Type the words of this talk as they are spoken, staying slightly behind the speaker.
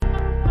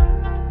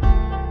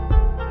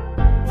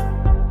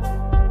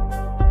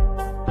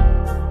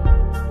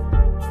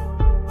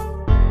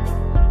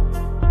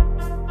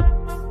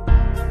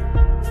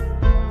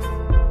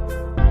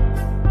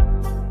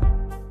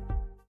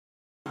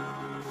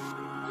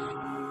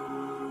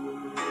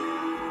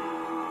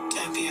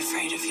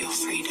afraid of your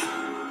freedom.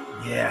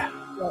 Yeah.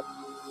 Yep.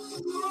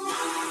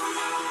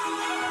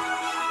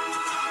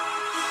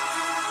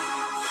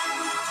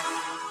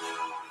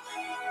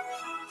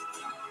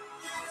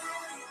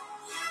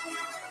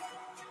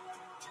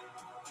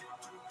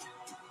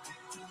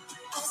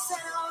 I said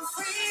I'm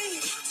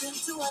free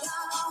to do what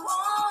I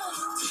want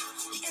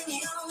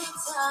any other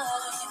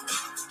time.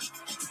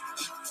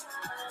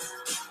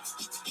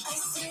 I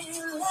say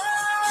you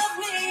love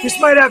me. This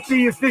might have to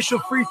be the official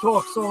Free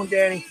Talk song,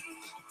 Dani.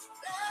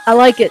 I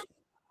like it.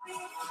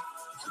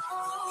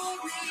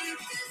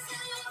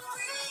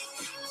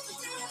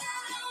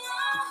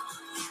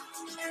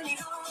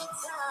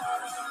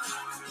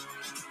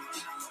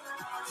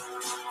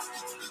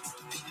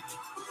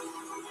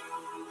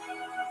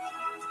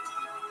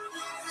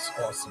 It's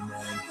awesome,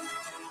 man.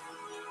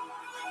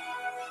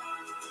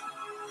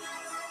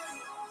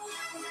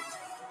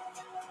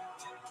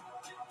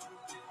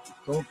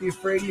 Don't be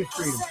afraid of your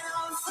freedom.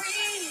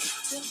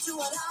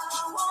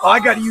 Oh, I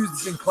got to use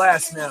this in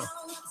class now.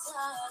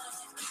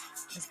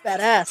 It's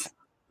badass.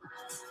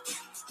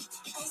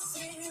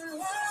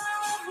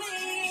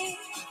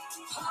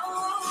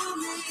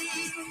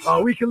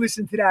 Oh, we can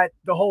listen to that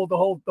the whole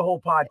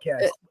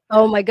podcast.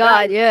 Oh my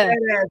God, yeah.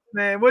 Badass,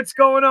 man. What's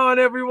going on,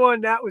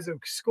 everyone? That was a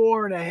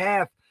score and a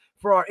half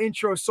for our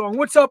intro song.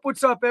 What's up,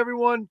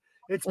 everyone?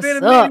 It's been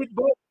a minute,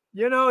 but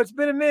it's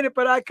been a minute,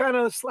 but I kind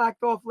of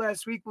slacked off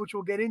last week, which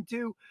we'll get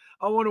into.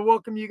 I want to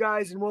welcome you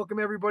guys and welcome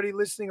everybody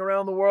listening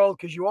around the world,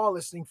 because you are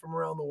listening from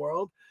around the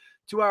world,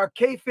 to our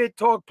KFIT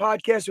Talk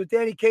podcast with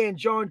Dani K and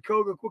John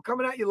Koga. We're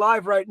coming at you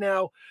live right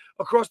now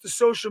across the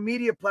social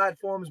media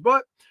platforms,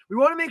 but we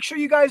want to make sure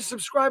you guys are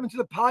subscribing to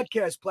the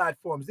podcast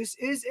platforms. This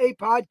is a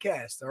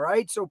podcast, all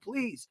right? So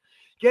please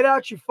get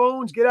out your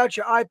phones, get out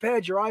your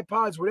iPads, your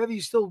iPods, whatever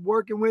you're still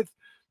working with,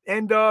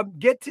 and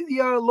get to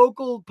the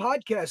local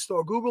podcast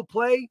store, Google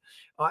Play,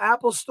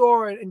 Apple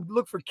Store, and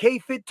look for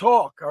KFIT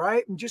Talk, all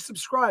right? And just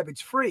subscribe. It's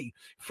free.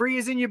 Free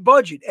is in your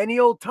budget any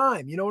old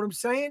time. You know what I'm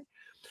saying?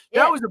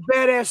 Yeah. That was a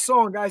badass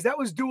song, guys. That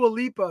was Dua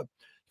Lipa.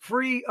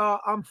 Free.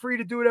 I'm free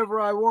to do whatever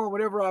I want,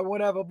 whatever,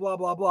 blah,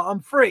 blah, blah. I'm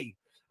free.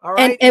 All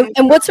right. And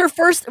what's her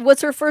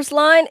first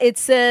line? It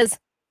says,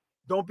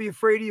 "Don't be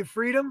afraid of your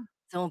freedom.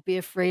 Don't be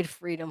afraid of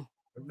freedom."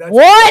 That's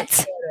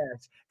what?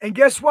 And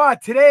guess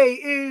what? Today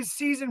is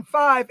season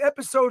 5,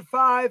 episode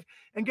 5.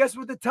 And guess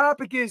what the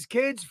topic is,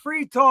 kids?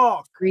 Free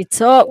talk. Free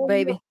talk,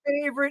 baby.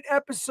 Favorite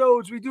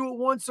episodes. We do it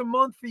once a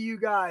month for you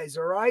guys.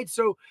 All right.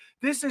 So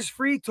this is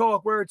free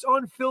talk, where it's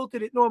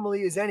unfiltered. It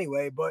normally is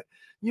anyway, but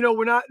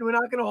we're not going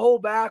to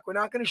hold back. We're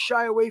not going to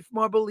shy away from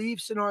our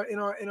beliefs and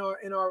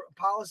our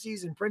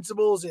policies and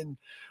principles and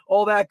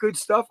all that good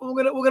stuff. And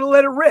we're gonna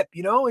let it rip,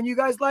 and you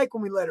guys like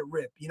when we let it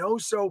rip,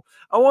 So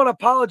I want to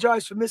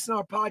apologize for missing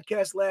our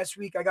podcast last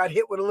week. I got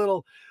hit with a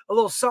little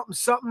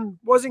something.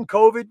 Wasn't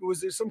COVID. It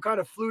was some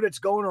kind of flu that's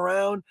going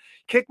around.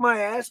 Kicked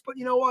my ass, but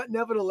you know what?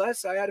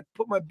 Nevertheless, I had to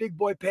put my big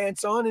boy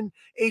pants on and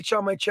H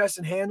on my chest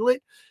and handle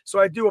it. So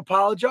I do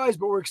apologize,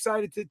 but we're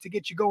excited to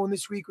get you going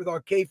this week with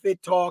our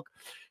KFIT Talk.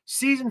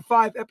 Season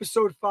 5,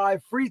 episode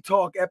 5, free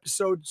talk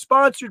episode,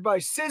 sponsored by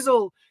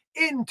Sizzle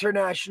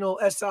International,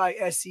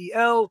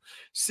 SISEL.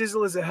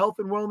 Sizzle is a health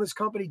and wellness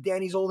company.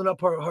 Dani's holding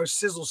up her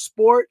Sizzle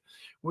Sport,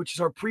 which is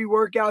her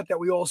pre-workout that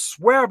we all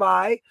swear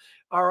by.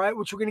 All right,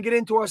 which we're going to get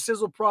into our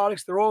Sizzle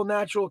products. They're all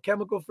natural,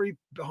 chemical-free,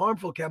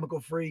 harmful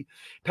chemical-free,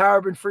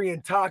 paraben-free,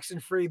 and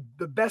toxin-free.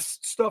 The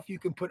best stuff you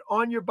can put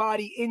on your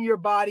body, in your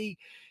body,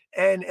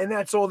 and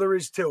that's all there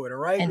is to it, all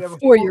right? And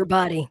for your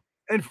body.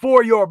 And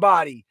for your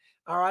body.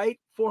 All right,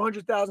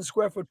 400,000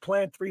 square foot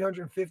plant,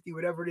 350,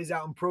 whatever it is,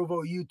 out in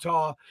Provo,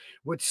 Utah,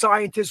 with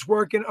scientists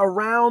working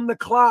around the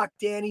clock,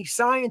 Dani.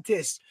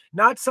 Scientists,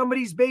 not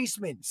somebody's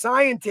basement.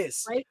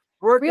 Scientists, right?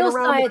 Working real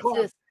around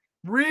scientists,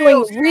 the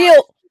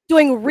clock.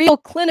 Doing real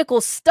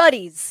clinical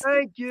studies.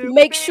 Thank you. To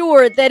make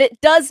sure that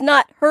it does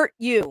not hurt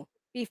you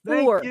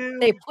before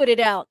they put it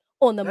out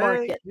on the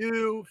market.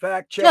 You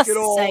fact check Just it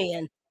all.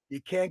 saying. You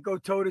can't go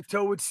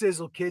toe-to-toe with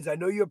Sizzle, kids. I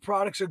know your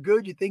products are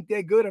good. You think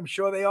they're good. I'm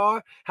sure they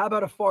are. How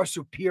about a far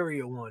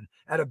superior one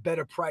at a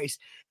better price?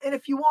 And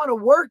if you want to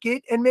work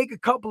it and make a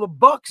couple of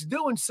bucks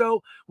doing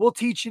so, we'll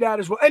teach you that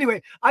as well.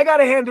 Anyway, I got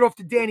to hand it off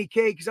to Dani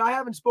K, because I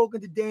haven't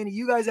spoken to Dani.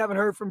 You guys haven't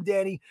heard from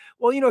Dani.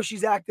 Well,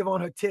 she's active on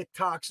her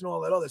TikToks and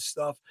all that other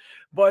stuff.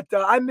 But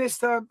I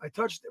missed her. I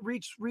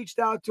reached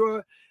out to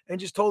her and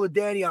just told her,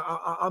 Dani,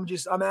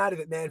 I'm out of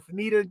it, man. For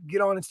me to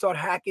get on and start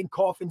hacking,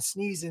 coughing,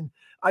 sneezing,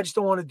 I just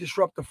don't want to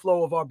disrupt the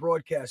flow of our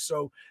broadcast.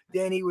 So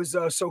Dani was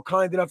so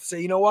kind enough to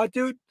say, you know what,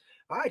 dude?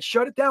 All right,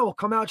 shut it down. We'll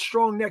come out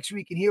strong next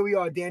week. And here we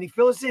are, Dani.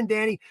 Fill us in,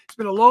 Dani. It's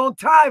been a long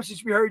time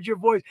since we heard your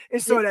voice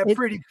and saw that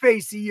pretty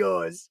face of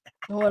yours.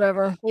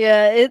 Whatever.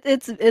 Yeah,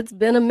 it's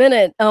been a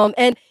minute.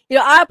 And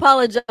I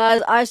apologize.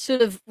 I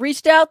should have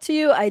reached out to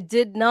you. I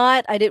did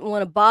not. I didn't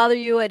want to bother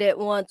you. I didn't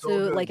want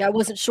to, I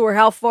wasn't sure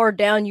how far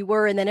down you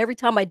were. And then every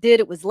time I did,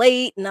 it was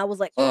late. And I was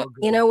like,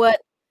 you know what?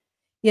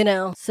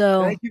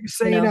 So thank you for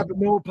saying that, but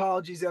no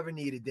apologies ever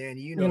needed,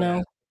 Dani. You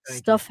know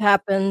stuff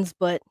happens,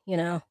 but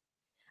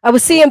I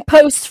was seeing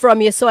posts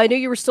from you, so I knew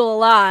you were still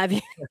alive.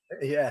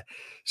 Yeah.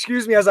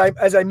 Excuse me as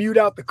I mute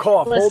out the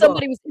cough. Unless Hold on.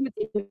 somebody was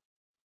imitating.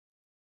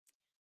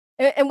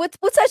 And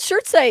what's that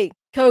shirt say,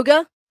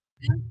 Koga?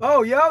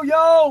 Oh,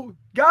 yo,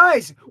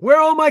 guys, where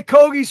are all my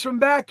Kogies from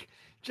back?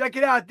 Check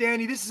it out,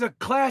 Danny. This is a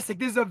classic.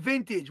 This is a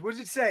vintage. What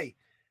does it say?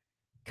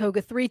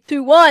 Koga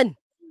 321.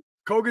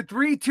 Koga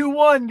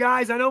 321,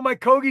 guys. I know my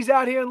Kogies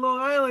out here in Long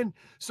Island.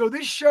 So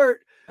this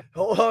shirt,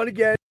 hold on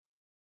again.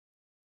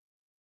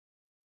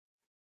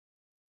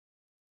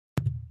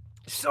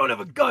 Son of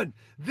a gun.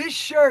 This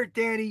shirt,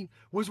 Danny,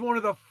 was one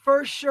of the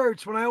first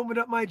shirts when I opened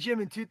up my gym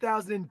in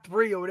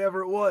 2003 or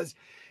whatever it was.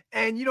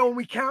 And when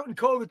we count in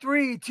Koga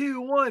 3, 2,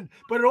 1,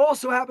 but it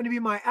also happened to be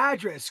my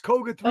address,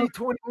 Koga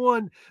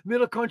 321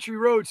 Middle Country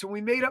Road. So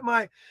we made up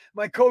my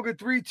Koga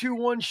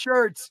 321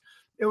 shirts.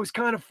 It was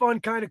kind of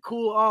fun, kind of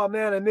cool. Oh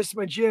man, I missed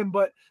my gym,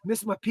 but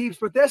missed my peeps.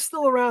 But they're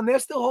still around. They're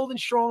still holding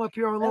strong up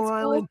here on Long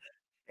Island.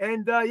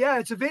 And yeah,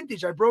 it's a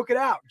vintage. I broke it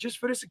out just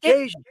for this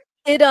occasion.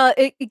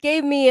 It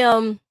gave me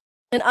an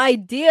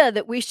idea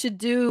that we should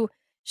do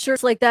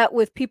shirts like that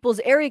with people's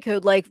area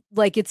code, like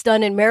it's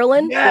done in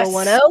Maryland,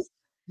 410.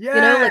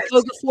 Yes. Like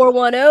Koga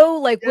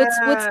 410. Like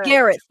what's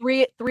Garrett?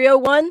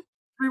 301?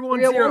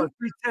 310,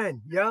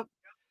 310. Yep.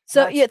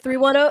 So yeah,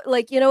 310.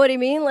 Like, you know what I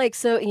mean? Like,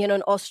 so in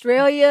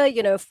Australia,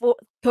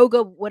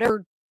 Koga,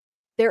 whatever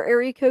their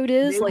area code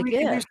is, Maybe like, we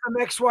can do some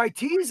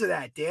XYTs of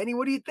that, Danny.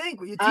 What do you think?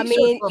 I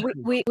mean,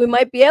 we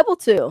might be able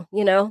to,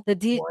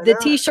 the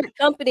t-shirt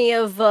company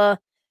of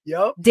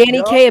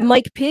Danny K and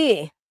Mike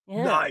P.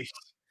 Yeah. Nice.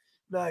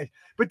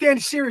 But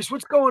Danny, serious,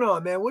 what's going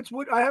on, man? What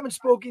I haven't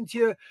spoken to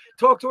you.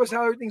 Talk to us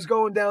how everything's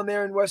going down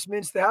there in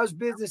Westminster. How's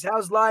business?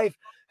 How's life?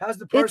 How's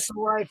the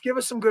personal life? Give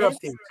us some good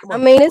updates. Come on.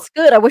 I mean, it's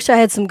good. I wish I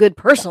had some good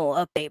personal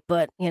update,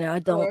 but I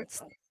don't.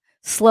 Right.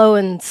 Slow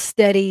and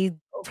steady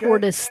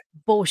tortoise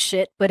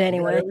bullshit. But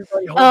anyway,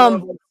 everybody hold on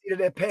to the seat of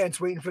their pants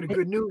waiting for the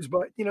good news.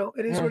 But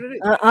it is what it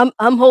is.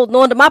 I'm holding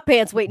on to my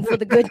pants waiting for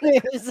the good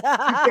news. You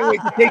can't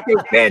wait to take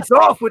those pants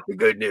off with the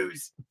good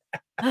news.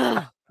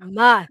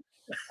 My,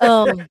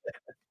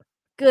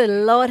 good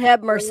Lord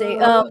have mercy.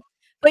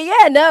 But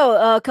yeah,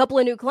 no, a couple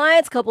of new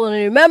clients, couple of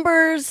new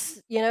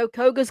members.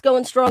 Koga's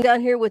going strong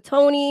down here with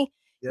Tony.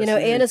 Yes,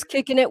 Anna's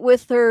kicking it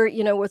with her,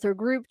 with her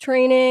group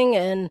training,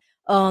 and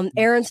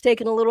Erin's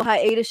taking a little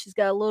hiatus. She's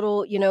got a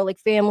little, like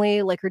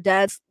family, like her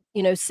dad's,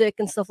 sick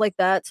and stuff like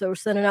that. So we're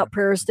sending out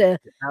prayers to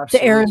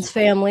Erin's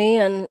family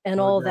and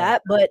all of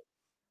that. But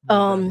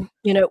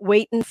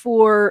waiting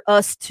for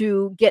us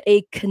to get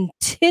a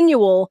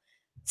continual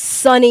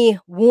sunny,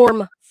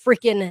 warm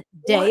freaking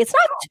day. It's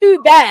not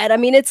too bad. I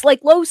mean, it's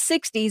like low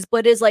 60s,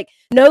 but it's like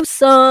no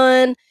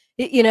sun.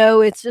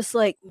 It's just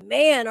like,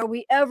 man, are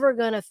we ever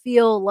gonna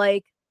feel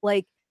like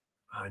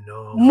I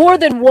know more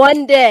than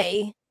one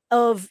day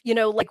of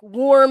like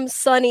warm,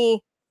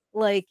 sunny,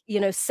 like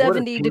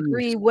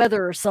 70-degree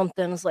weather or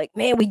something? It's like,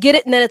 man, we get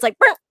it, and then it's like,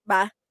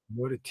 bye.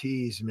 What a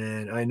tease,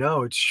 man. I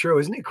know, it's true.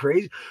 Isn't it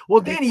crazy?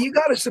 Well, Danny, you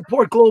got to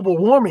support global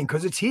warming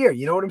because it's here.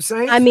 You know what I'm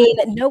saying? I mean,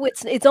 no,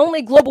 it's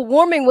only global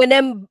warming when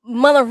them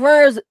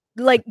motherfuckers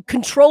like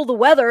control the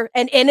weather,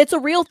 and it's a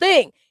real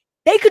thing.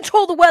 They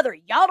control the weather.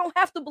 Y'all don't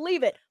have to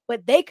believe it,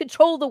 but they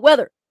control the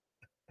weather.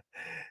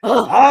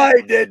 I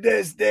did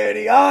this,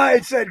 Danny. I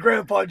said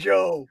Grandpa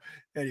Joe.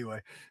 Anyway.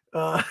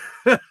 I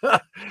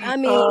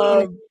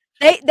mean...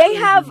 They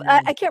have,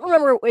 I can't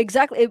remember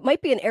exactly, it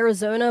might be in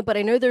Arizona, but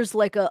I know there's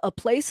like a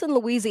place in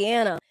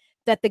Louisiana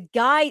that the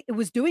guy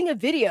was doing a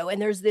video,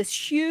 and there's this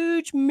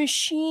huge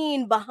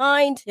machine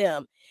behind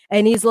him.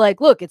 And he's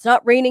like, look, it's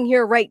not raining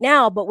here right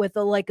now, but with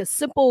a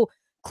simple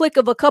click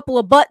of a couple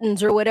of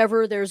buttons or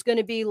whatever, there's going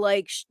to be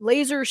like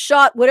laser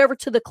shot, whatever,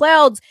 to the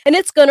clouds, and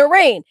it's going to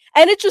rain.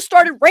 And it just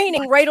started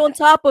raining right on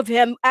top of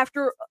him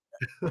after...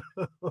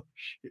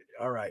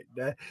 All right.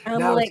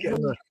 Now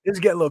it's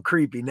getting a little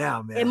creepy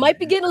now, man. It might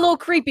be getting a little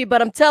creepy,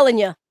 but I'm telling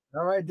you.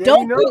 All right, Danny,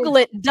 don't Google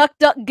it,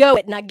 DuckDuckGo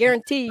it, and I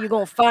guarantee you're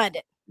going to find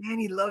it.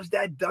 Danny loves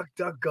that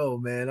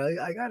DuckDuckGo, man.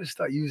 I got to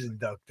start using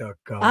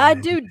DuckDuckGo. I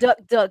do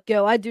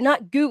DuckDuckGo. I do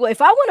not Google.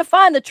 If I want to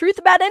find the truth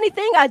about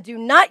anything, I do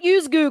not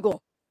use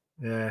Google.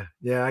 Yeah.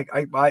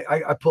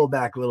 I pull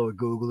back a little at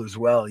Google as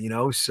well,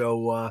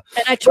 so and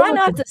I try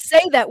not to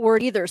say that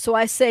word either. So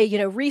I say,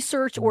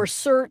 research or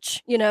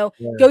search,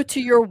 go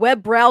to your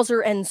web browser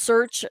and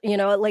search,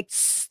 like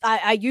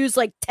I use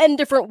like 10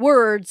 different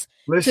words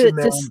to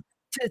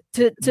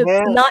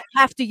not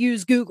have to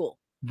use Google.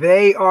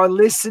 They are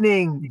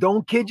listening.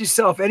 Don't kid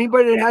yourself.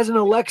 Anybody that has an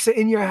Alexa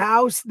in your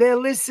house, they're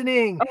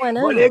listening. Oh, I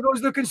know. Well, there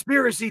goes the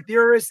conspiracy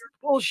theorist.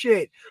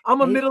 Bullshit.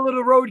 I'm a middle of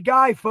the road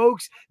guy,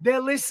 folks. They're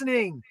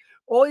listening.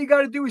 All you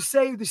got to do is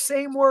say the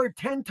same word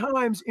 10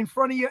 times in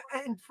front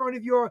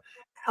of your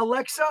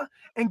Alexa,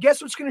 and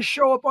guess what's going to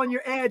show up on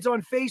your ads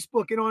on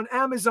Facebook and on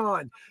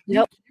Amazon?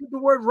 Yep. You the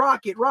word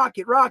rocket.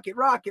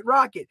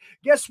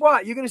 Guess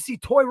what? You're going to see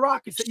toy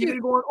rockets that you're going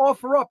to go on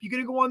offer up. You're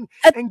going to go on,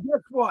 and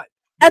guess what?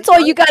 That's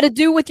all you got to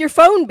do with your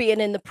phone being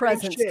in the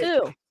presence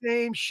too.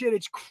 Same shit.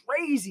 It's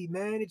crazy,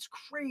 man. It's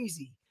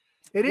crazy.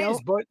 It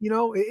is, but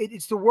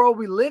it's the world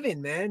we live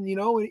in, man.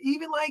 And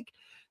even like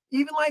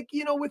even like,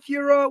 with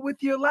your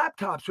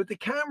laptops with the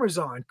cameras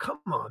on.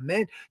 Come on,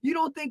 man. You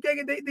don't think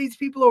these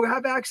people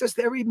have access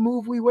to every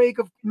move we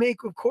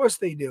make? Of course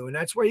they do, and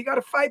that's why you got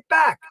to fight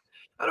back.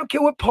 I don't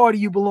care what party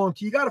you belong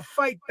to. You got to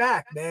fight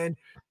back, man.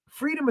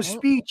 Freedom of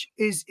speech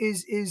is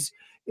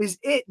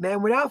it,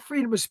 man. Without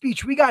freedom of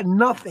speech, we got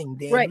nothing,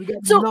 Dan. Right. We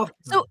got So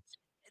nothing.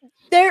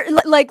 there,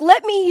 like,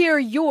 let me hear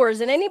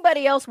yours, and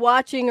anybody else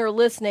watching or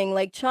listening,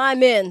 like,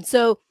 chime in.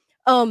 So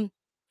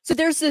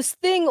there's this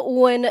thing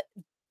on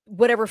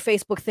whatever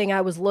Facebook thing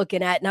I was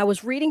looking at, and I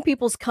was reading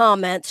people's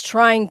comments,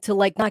 trying to,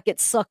 like, not get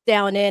sucked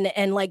down in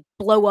and, like,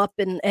 blow up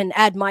and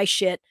add my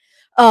shit.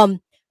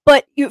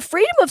 But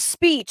freedom of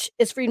speech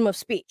is freedom of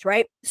speech,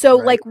 right? So,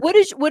 Right. like, what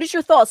is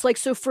your thoughts? Like,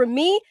 so for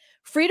me,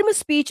 freedom of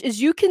speech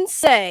is you can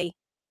say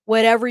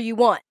whatever you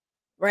want,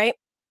 right?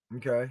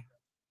 Okay.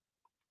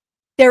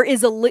 There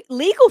is a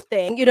legal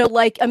thing,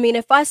 like, I mean,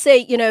 if I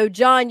say,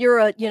 John, you're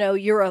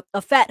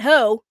a fat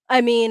hoe,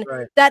 I mean,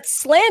 Right. that's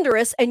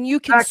slanderous, and you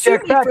can Fact sue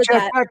check, me for fact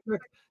check, that. fact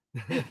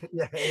check.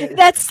 Yeah.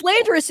 That's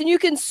slanderous, and you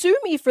can sue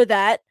me for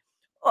that.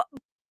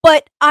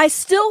 But I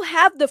still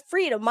have the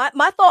freedom. My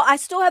thought, I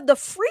still have the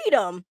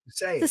freedom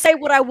to say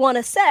what I want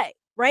to say,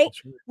 right?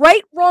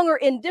 Right, wrong, or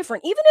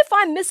indifferent. Even if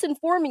I'm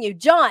misinforming you,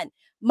 John,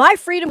 my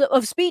freedom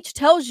of speech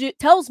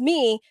tells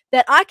me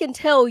that I can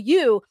tell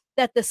you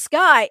that the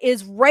sky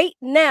is right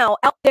now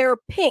out there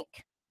pink,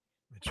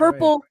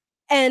 purple,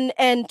 and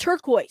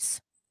turquoise.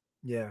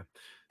 Yeah.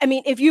 I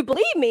mean, if you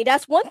believe me,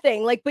 that's one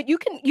thing. Like, but you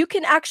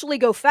can actually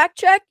go fact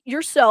check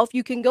yourself.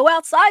 You can go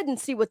outside and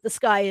see what the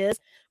sky is.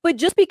 But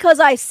just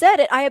because I said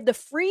it, I have the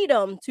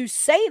freedom to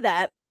say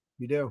that.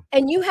 You do.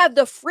 And you have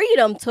the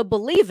freedom to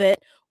believe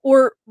it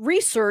or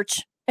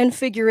research and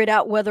figure it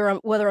out whether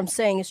I'm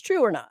saying is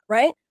true or not,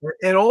 right?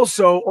 And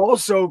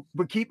also,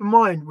 but keep in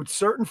mind, with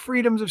certain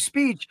freedoms of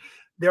speech,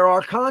 there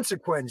are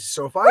consequences.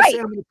 So if I say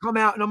I'm going to come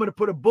out and I'm going to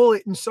put a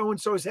bullet in so and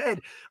so's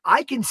head,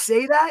 I can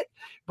say that,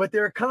 but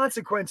there are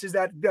consequences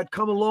that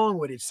come along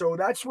with it. So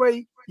that's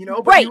why,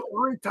 but you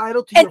are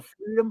entitled to your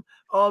freedom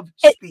of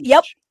speech.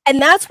 Yep.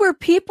 And that's where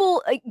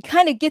people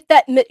kind of get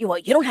that, well,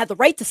 you don't have the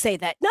right to say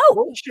that. No,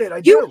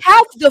 bullshit, you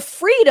have the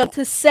freedom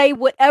to say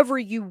whatever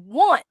you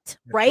want,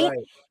 right?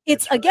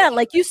 It's, again,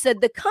 like you said,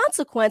 the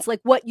consequence,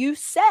 like what you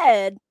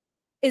said,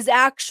 is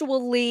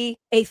actually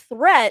a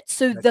threat.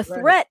 So the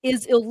threat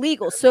is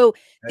illegal. So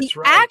the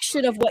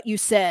action of what you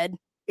said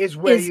is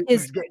where you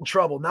get in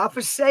trouble, not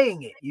for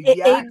saying it.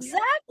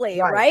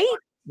 Exactly, right?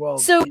 Well,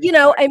 so,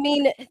 I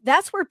mean,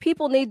 that's where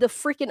people need to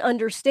freaking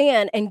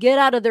understand and get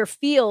out of their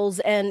fields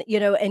and,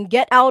 and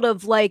get out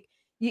of, like,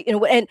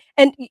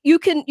 and you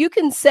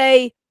can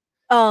say,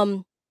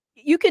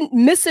 you can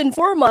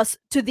misinform us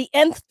to the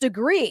nth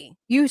degree.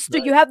 You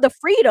have the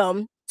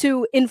freedom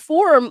to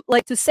inform,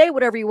 like, to say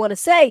whatever you want to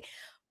say,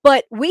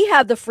 but we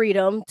have the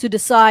freedom to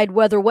decide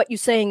whether what you're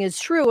saying is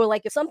true, or,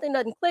 like, if something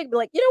doesn't click, be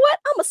like, you know what,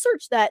 I'm gonna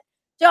search that.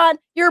 John,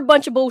 you're a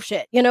bunch of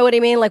bullshit. You know what I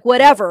mean? Like,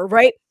 whatever,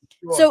 right?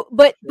 Sure. So,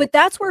 but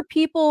that's where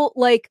people,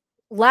 like,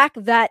 lack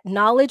that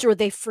knowledge, or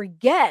they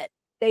forget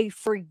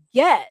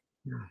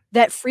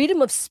that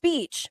freedom of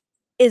speech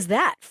is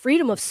that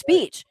freedom of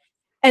speech.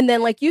 And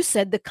then, like you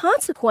said, the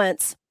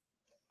consequence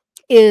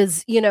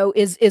is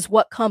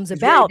what comes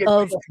about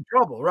of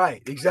trouble,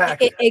 right?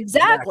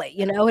 Exactly.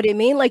 You know what I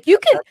mean? Like,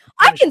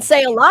 I can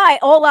say a lie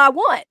all I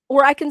want,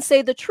 or I can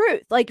say the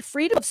truth. Like,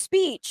 freedom of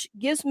speech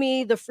gives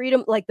me the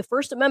freedom, like the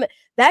First Amendment,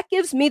 that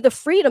gives me the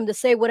freedom to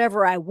say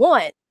whatever I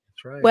want.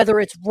 Whether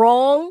it's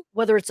wrong,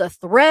 whether it's a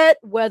threat,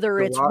 whether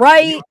it's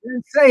right,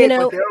 but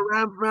there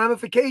are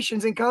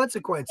ramifications and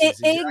consequences.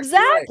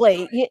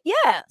 Exactly.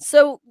 Yeah.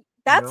 So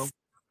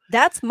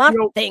that's my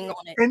thing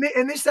on it.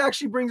 And this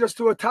actually brings us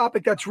to a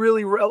topic that's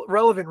really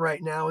relevant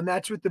right now, and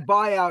that's with the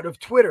buyout of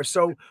Twitter.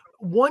 So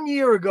 1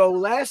 year ago,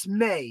 last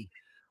May,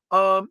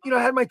 I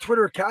had my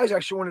Twitter account. I was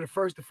actually one of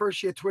the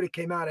first year Twitter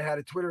came out, I had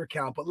a Twitter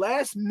account. But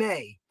last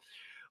May,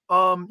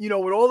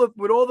 with all the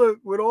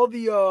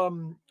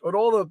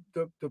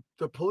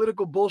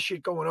political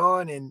bullshit going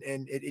on, and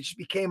it just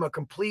became a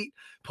complete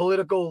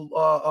political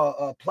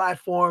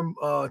platform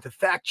to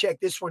fact check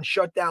this one,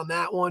 shut down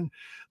that one.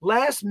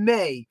 Last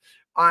May,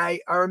 I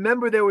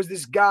remember there was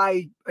this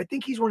guy, I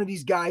think he's one of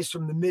these guys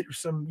from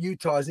some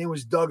Utah. His name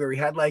was Duggar.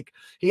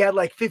 He had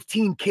like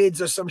 15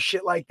 kids or some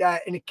shit like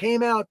that. And it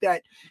came out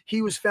that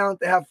he was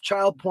found to have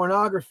child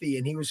pornography,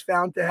 and he was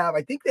found to have,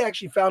 I think they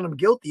actually found him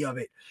guilty of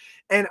it.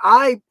 And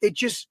it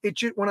just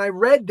when I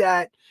read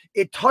that,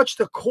 it touched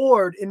a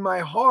chord in my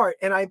heart,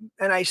 and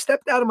I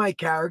stepped out of my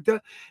character,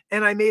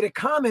 and I made a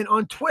comment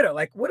on Twitter,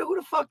 like, who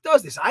the fuck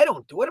does this? I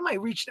don't do it. Am I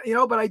reached,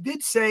 but I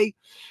did say,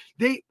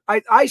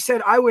 I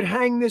said I would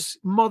hang this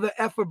mother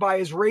effer by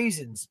his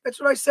raisins. That's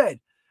what I said.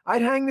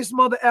 I'd hang this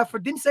mother effer.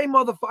 Didn't say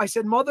mother. I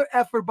said mother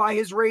effer by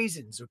his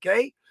raisins.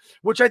 Okay.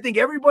 Which I think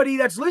everybody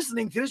that's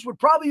listening to this would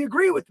probably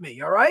agree with me.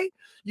 All right.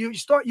 You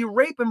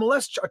rape and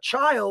molest a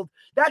child.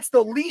 That's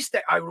the least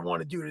that I would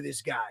want to do to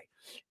this guy.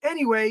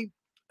 Anyway,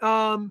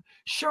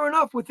 sure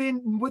enough,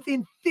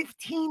 within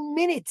 15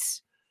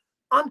 minutes,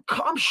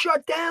 I'm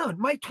shut down.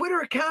 My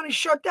Twitter account is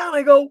shut down.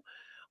 I go,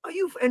 are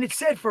you? And it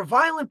said for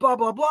violent, blah,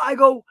 blah, blah. I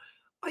go,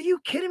 are you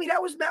kidding me?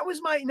 That was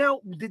my,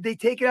 now, did they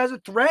take it as a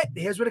threat?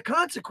 Here's what a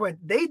consequence.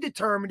 They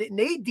determined it and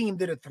they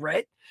deemed it a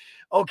threat.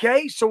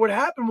 Okay. So what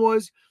happened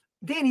was,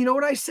 Danny, you know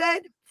what I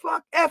said?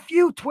 Fuck F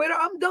you, Twitter.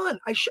 I'm done.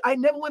 I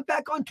never went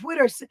back on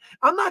Twitter.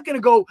 I'm not gonna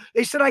go.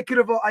 They said I could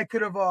have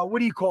what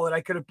do you call it?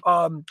 I could have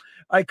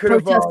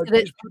Protested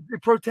it.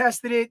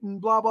 protested it and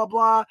blah blah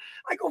blah.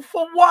 I go,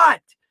 for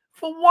what?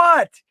 For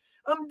what?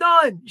 I'm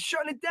done.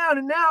 Shutting it down.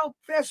 And now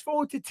fast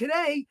forward to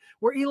today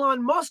where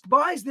Elon Musk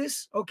buys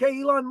this.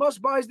 Okay. Elon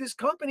Musk buys this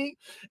company.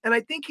 And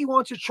I think he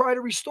wants to try to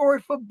restore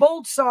it for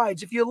both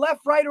sides. If you're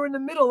left, right, or in the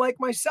middle, like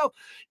myself,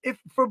 if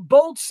for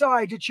both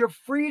sides, it's your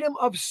freedom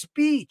of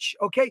speech.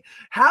 Okay.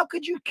 How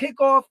could you kick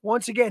off,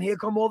 once again, here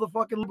come all the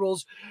fucking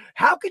liberals.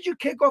 How could you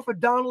kick off a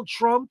Donald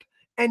Trump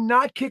and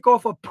not kick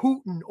off a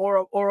Putin or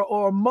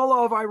a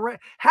mullah of Iran?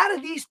 How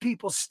do these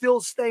people still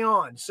stay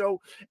on?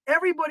 So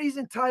everybody's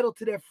entitled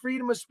to their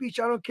freedom of speech.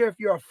 I don't care if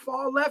you're a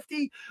far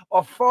lefty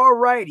or far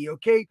righty,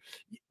 okay?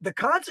 The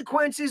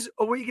consequences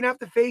are what you're going to have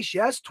to face.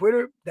 Yes,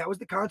 Twitter, that was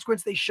the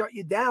consequence. They shut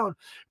you down.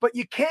 But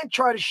you can't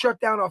try to shut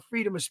down our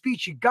freedom of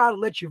speech. You got to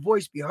let your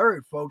voice be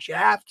heard, folks. You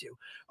have to.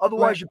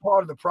 Otherwise, you're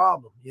part of the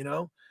problem, you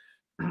know?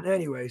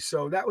 Anyway,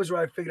 so that was what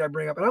I figured I'd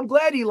bring up. And I'm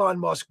glad Elon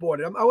Musk bought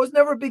it. I was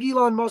never a big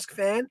Elon Musk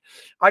fan.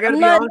 I got to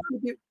be honest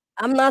with you.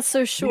 I'm not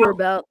so sure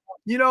about.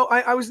 You know,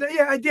 I was,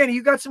 yeah, Danny,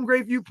 you got some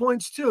great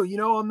viewpoints too. You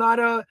know, I'm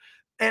not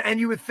and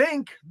you would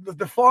think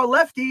the far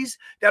lefties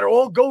that are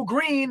all go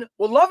green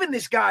were loving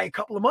this guy a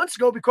couple of months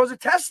ago because of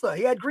Tesla.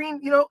 He had green,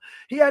 you know,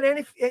 he had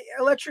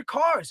electric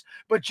cars.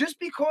 But just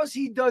because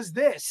he does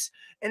this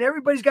and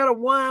everybody's got a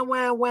wah,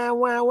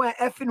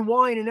 effing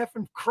whine and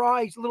effing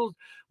cry, little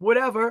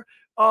whatever.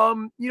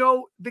 You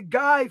know, the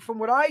guy, from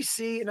what I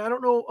see, and I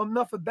don't know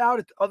enough about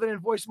it other than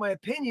voice my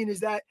opinion, is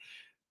that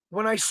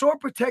when I saw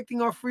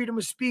protecting our freedom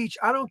of speech,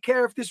 I don't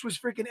care if this was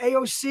freaking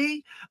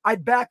AOC,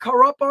 I'd back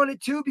her up on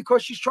it too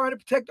because she's trying to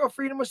protect our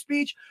freedom of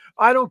speech.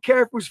 I don't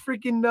care if it was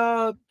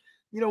freaking,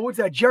 you know, what's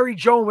that, Jerry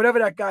Jones, whatever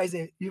that guy's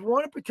name. If you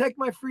want to protect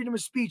my freedom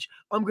of speech,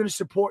 I'm going to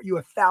support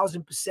you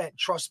 1,000%.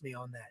 Trust me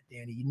on that,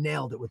 Danny. You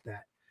nailed it with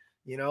that,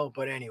 you know.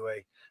 But anyway,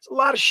 there's a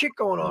lot of shit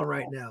going on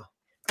right now.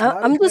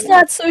 I'm just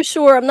not so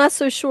sure. I'm not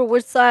so sure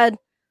which side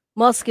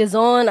Musk is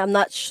on. I'm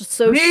not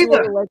so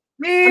sure. Like,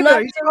 I'm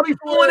not He's probably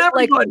fooling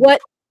everybody. What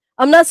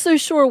I'm not so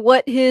sure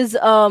what his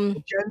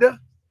agenda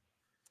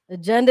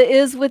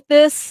is with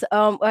this.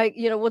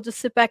 We'll just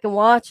sit back and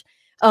watch.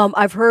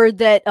 I've heard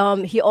that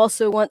he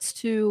also wants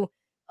to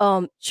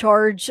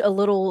charge a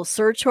little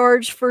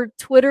surcharge for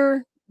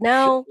Twitter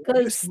now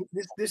because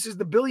this is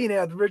the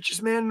billionaire, the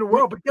richest man in the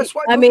world. But guess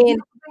what? I mean,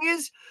 the thing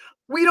is,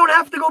 we don't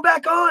have to go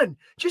back on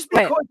just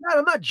because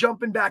I'm not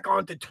jumping back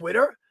onto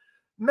Twitter.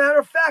 Matter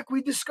of fact,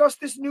 we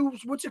discussed this new,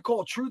 what's it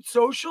called? Truth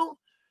Social,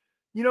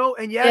 you know,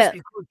 and yes,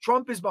 because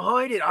Trump is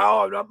behind it.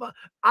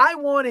 I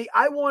want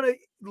to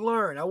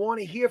learn. I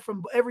want to hear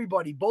from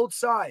everybody, both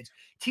sides.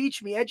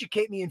 Teach me,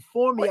 educate me,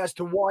 inform me as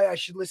to why I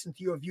should listen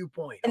to your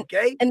viewpoint.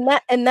 Okay. And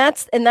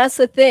that's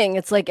the thing.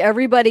 It's like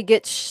everybody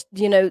gets,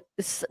 you know,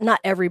 not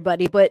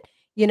everybody, but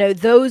you know,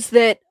 those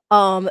that,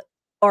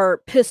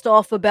 are pissed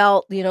off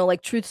about, you know,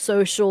 like Truth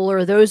Social,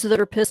 or those that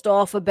are pissed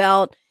off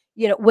about,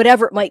 you know,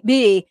 whatever it might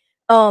be,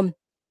 do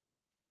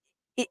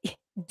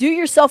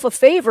yourself a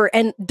favor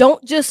and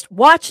don't just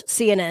watch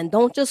CNN.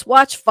 Don't just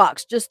watch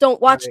Fox. Just don't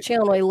watch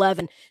Channel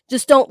 11.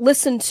 Just don't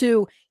listen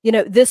to, you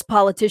know, this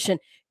politician.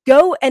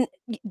 Go and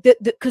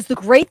because the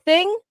great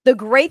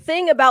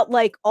thing about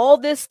like all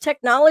this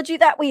technology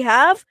that we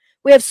have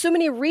so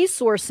many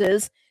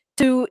resources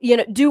to, you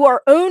know, do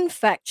our own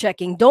fact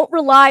checking. Don't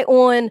rely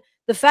on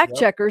the fact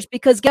checkers,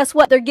 because guess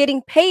what? They're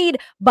getting paid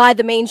by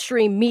the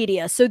mainstream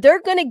media. So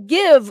they're going to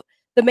give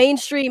they're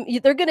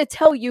going to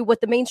tell you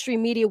what the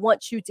mainstream media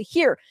wants you to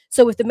hear.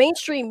 So if the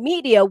mainstream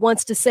media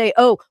wants to say,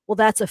 oh, well,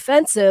 that's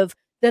offensive,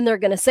 then they're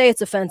going to say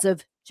it's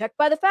offensive. Checked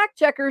by the fact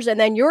checkers. And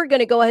then you're going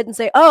to go ahead and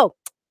say, oh,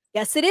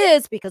 yes, it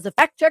is, because the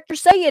fact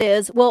checkers say it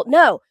is. Well,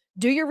 no,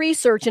 do your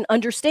research and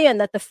understand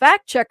that the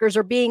fact checkers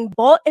are being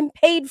bought and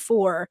paid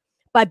for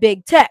by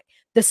big tech,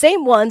 the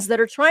same ones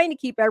that are trying to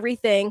keep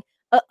everything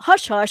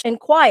hush hush and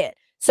quiet.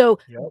 So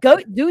go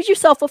do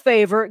yourself a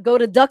favor, go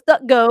to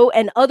DuckDuckGo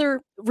and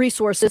other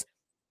resources.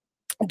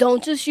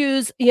 Don't just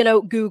use, you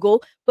know,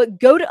 Google, but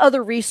go to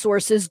other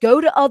resources, go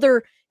to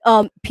other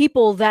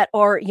people that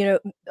are, you know,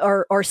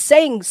 are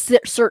saying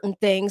certain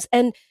things.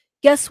 And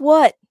guess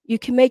what? You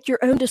can make your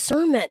own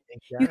discernment.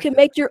 Exactly. You can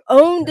make your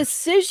own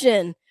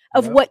decision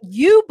of what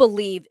you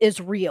believe is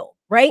real,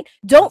 right?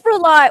 Don't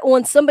rely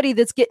on somebody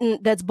that's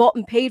bought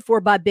and paid for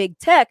by big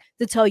tech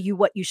to tell you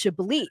what you should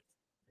believe.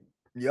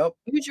 Yep.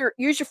 Use your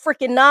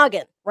freaking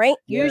noggin, right?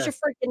 Yeah. Use your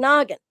freaking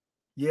noggin.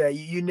 Yeah,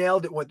 you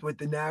nailed it with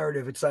the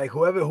narrative. It's like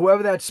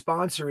whoever that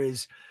sponsor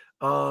is,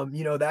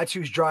 That's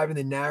who's driving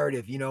the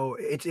narrative.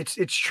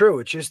 It's true.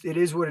 It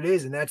is what it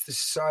is, and that's the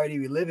society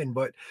we live in.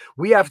 But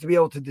we have to be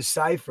able to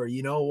decipher,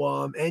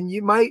 and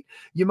you might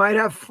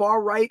have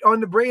far right on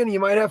the brain, and you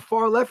might have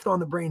far left on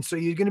the brain. So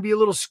you're going to be a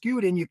little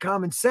skewed in your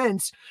common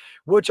sense,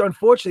 which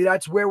unfortunately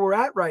that's where we're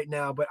at right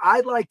now. But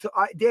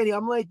Danny,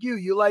 I'm like you.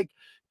 You like,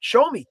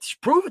 show me,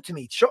 prove it to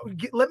me.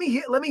 Let me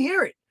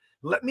hear it.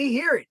 Let me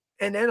hear it.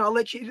 And then I'll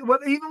let you,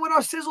 even with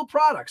our Sizzle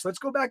products, let's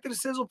go back to the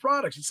Sizzle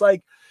products. It's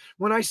like,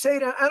 when I say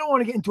that, I don't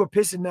want to get into a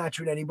pissing match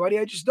with anybody.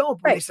 I just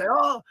don't. But Right. They say,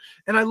 oh,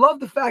 and I love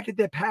the fact that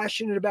they're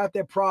passionate about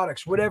their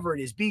products, whatever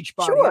it is,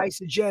 Beachbody, Sure.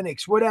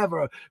 Isogenics,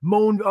 whatever,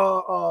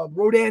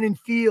 Rodan and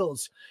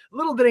Fields.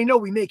 Little do they know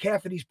we make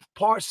half of these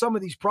parts, some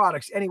of these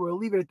products anyway. We'll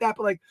leave it at that.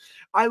 But like,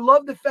 I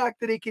love the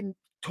fact that they can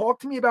talk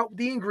to me about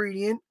the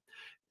ingredient,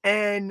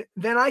 and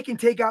then I can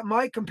take out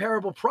my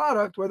comparable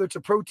product, whether it's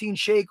a protein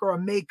shake or a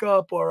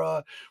makeup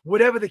or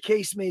whatever the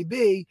case may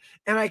be,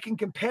 and I can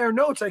compare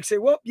notes. I can say,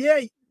 well, yeah,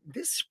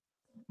 this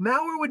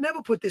Maurer would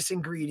never put this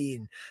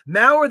ingredient.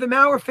 Maurer, the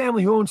Maurer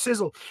family who owns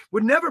Sizzle,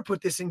 would never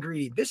put this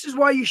ingredient. This is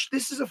why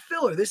this is a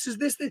filler. This is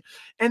this.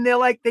 And they're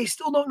like, they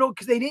still don't know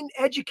because they didn't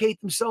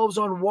educate themselves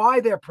on why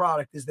their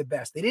product is the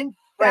best. They didn't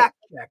fact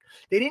check.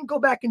 They didn't go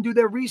back and do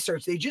their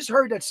research. They just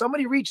heard that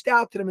somebody reached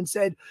out to them and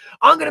said,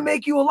 I'm going to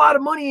make you a lot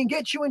of money and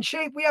get you in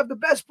shape. We have the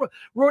best.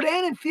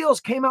 Rodan and Fields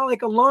came out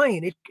like a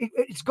lion.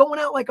 It's going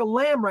out like a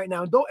lamb right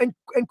now.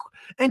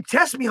 And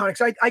test me on it,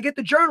 because I get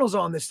the journals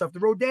on this stuff. The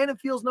Rodan and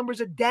Fields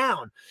numbers are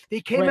down. They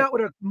came out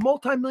with a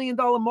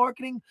multi-million-dollar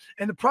marketing,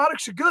 and the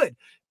products are good.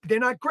 They're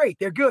not great.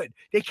 They're good.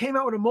 They came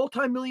out with a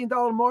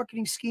multi-million-dollar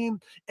marketing scheme,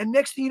 and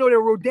next thing you know,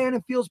 there were Rodan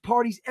and Fields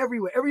parties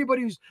everywhere.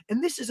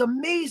 And this is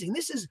amazing.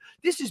 This is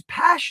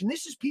passion.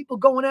 This is people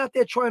going out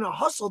there trying to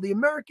hustle the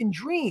American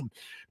dream.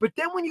 But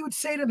then when you would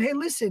say to them, hey,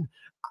 listen,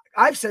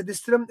 I've said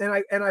this to them,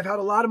 and I've had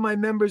a lot of my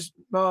members,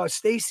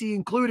 Stacy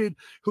included,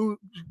 who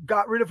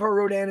got rid of her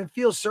Rodan and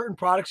Fields certain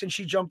products, and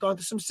she jumped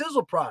onto some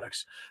Sizzle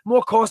products,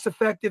 more cost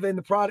effective, and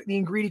the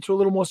ingredients were a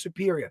little more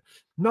superior.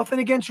 Nothing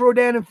against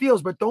Rodan and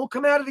Fields, but don't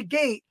come out of the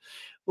gate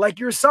like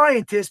you're a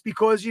scientist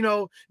because,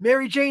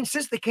 Mary Jane's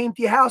sister came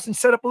to your house and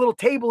set up a little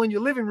table in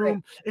your living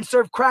room and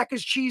served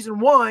crackers, cheese, and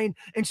wine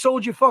and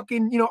sold you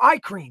fucking, eye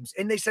creams.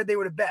 And they said they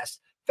were the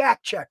best.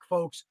 Fact check,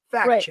 folks.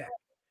 Fact check.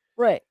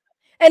 Right.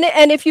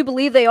 And if you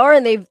believe they are,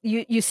 and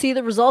you see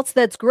the results,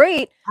 that's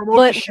great.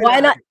 But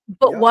why not?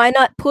 But why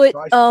not put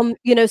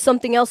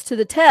something else to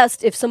the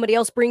test? If somebody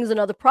else brings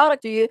another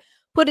product to you,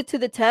 put it to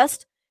the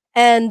test.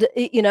 And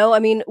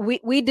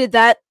we did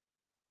that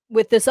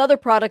with this other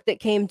product that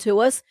came to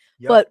us.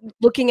 But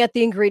looking at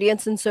the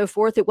ingredients and so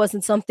forth, it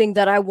wasn't something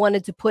that I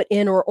wanted to put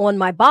in or on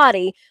my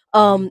body.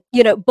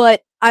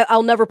 But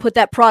I'll never put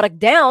that product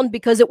down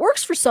because it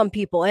works for some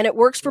people, and it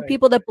works for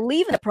people that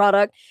believe in the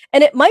product,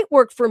 and it might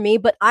work for me,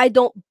 but I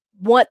don't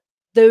want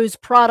those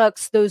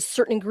products, those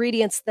certain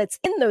ingredients that's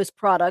in those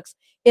products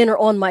in or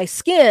on my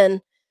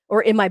skin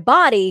or in my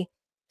body.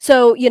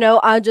 So,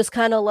 I just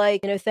kind of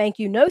like, thank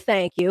you, no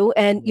thank you.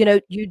 And,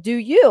 you do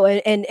you.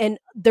 And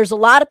there's a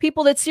lot of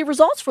people that see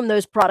results from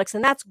those products,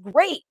 and that's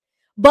great.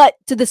 But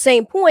to the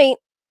same point,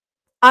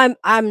 I'm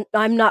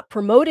not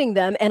promoting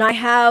them, and I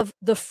have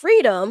the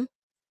freedom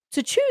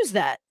to choose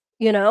that,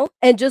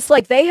 and just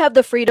like they have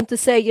the freedom to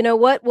say, you know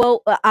what,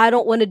 well, I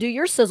don't want to do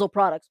your Sizzle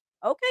products.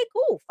 Okay,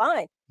 cool,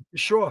 fine.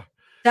 Sure.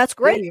 That's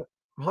great.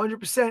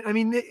 100%. I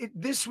mean,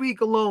 this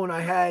week alone,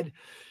 I had,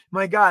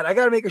 my God, I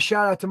got to make a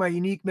shout out to my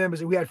unique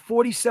members. We had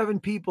 47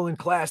 people in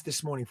class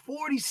this morning,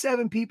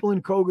 47 people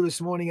in Koga this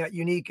morning at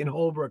Unique in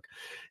Holbrook.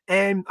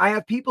 And I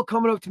have people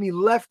coming up to me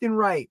left and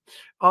right.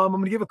 I'm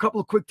going to give a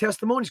couple of quick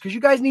testimonies because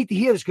you guys need to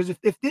hear this. Because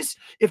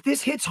if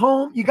this hits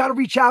home, you got to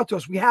reach out to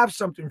us. We have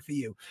something for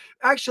you.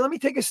 Actually, let me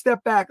take a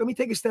step back.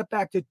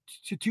 To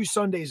 2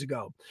 Sundays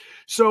ago.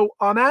 So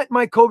I'm at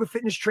my Koga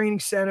Fitness Training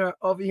Center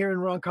over here in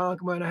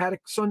Ronkonkoma, and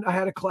I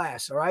had a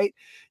class. All right,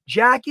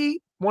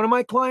 Jackie. One of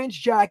my clients,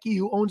 Jackie,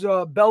 who owns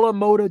a Bella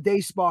Moda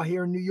Day Spa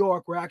here in New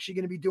York. We're actually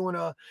going to be doing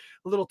a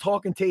little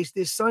talk and taste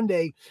this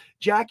Sunday.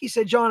 Jackie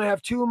said, John, I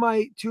have two of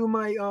my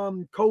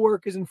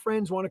coworkers and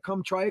friends want to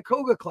come try a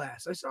Koga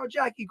class. I said, oh,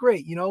 Jackie,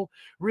 great.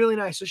 Really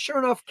nice. So sure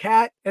enough,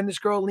 Kat and this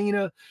girl,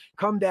 Lena,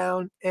 come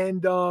down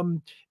and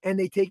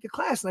they take the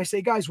class. And I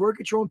say, guys,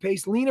 work at your own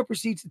pace. Lena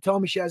proceeds to tell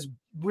me she has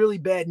really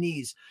bad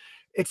knees.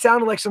 It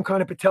sounded like some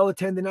kind of patella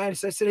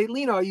tendonitis. I said, hey,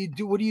 Lena,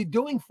 what are you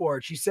doing for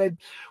it? She said,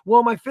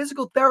 well, my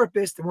physical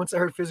therapist, and once I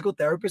heard physical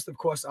therapist, of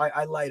course,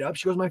 I light up.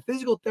 She goes, my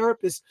physical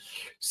therapist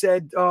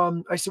said,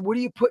 I said, what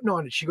are you putting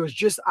on it? She goes,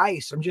 just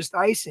ice. I'm just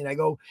icing. I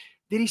go,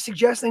 did he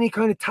suggest any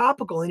kind of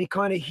topical, any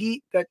kind of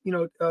heat that,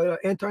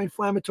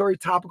 anti-inflammatory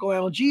topical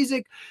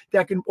analgesic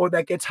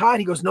that gets hot?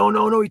 He goes,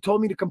 no. He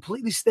told me to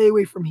completely stay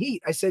away from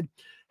heat. I said,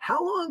 how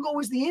long ago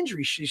was the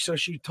injury?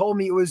 She told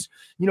me it was,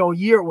 a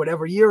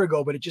year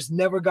ago, but it just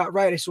never got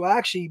right. I said, well,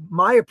 actually,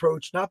 my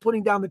approach, not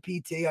putting down the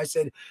PT, I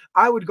said,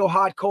 I would go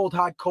hot,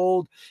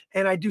 cold,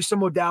 and I do some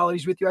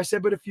modalities with you. I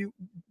said, but if you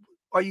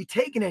are you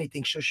taking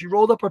anything? So she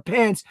rolled up her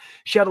pants.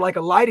 She had like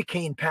a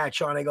lidocaine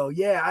patch on. I go,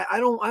 yeah, I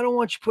don't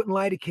want you putting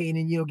lidocaine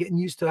and, getting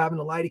used to having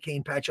a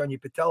lidocaine patch on your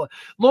patella.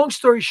 Long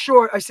story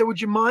short, I said,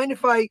 would you mind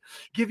if I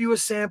give you a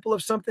sample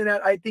of something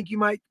that I think you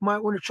might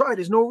want to try?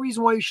 There's no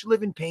reason why you should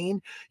live in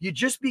pain. You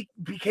just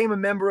became a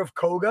member of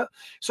Koga.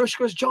 So she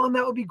goes, John,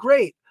 that would be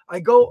great. I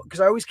go, because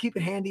I always keep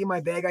it handy in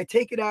my bag. I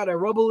take it out. I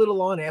rub a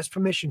little on, ask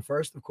permission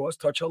first, of course,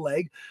 touch her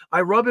leg.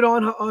 I rub it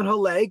on her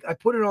leg. I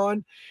put it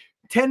on.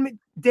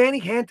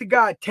 Dani, hand to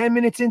God, 10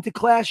 minutes into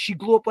class, she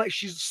blew up like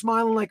she's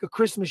smiling like a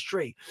Christmas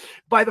tree.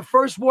 By the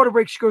first water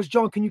break, she goes,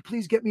 John, can you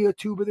please get me a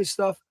tube of this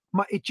stuff?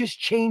 It just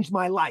changed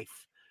my life.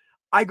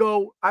 I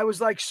was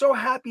like so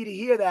happy to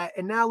hear that.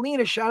 And now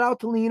Lena, shout out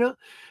to Lena.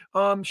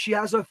 She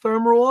has a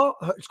Thermarol.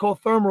 It's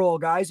called Thermarol,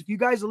 guys. If you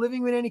guys are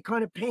living with any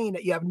kind of pain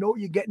that you have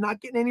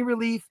not getting any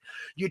relief,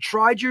 you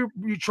tried your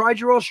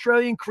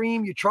Australian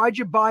cream, you tried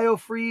your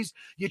BioFreeze,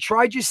 you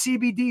tried your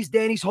CBDs.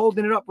 Dani's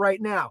holding it up right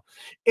now.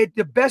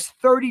 The best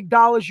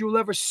 $30 you'll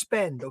ever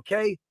spend.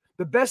 Okay.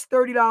 The best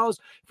 $30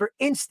 for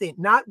instant,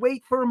 not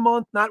wait for a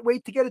month, not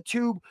wait to get a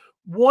tube.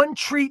 One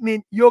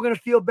treatment, you're going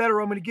to feel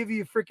better. I'm going to give you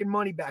your freaking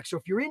money back. So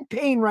if you're in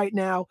pain right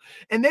now,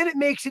 and then it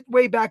makes its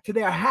way back to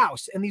their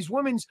house, and these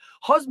women's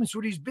husbands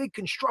were these big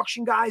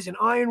construction guys and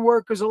iron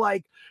workers are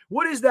like,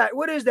 what is that?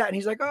 What is that? And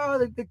he's like, oh,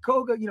 the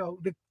Koga,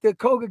 the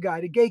Koga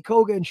guy, the gay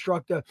Koga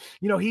instructor,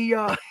 he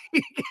gave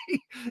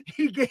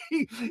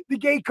the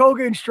gay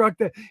Koga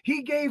instructor.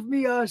 He gave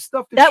me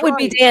stuff to that try. would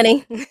be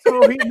Dani. So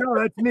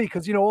no, that's me,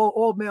 because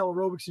all male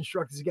aerobics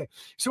instructors are gay.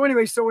 So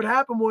anyway, so what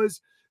happened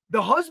was,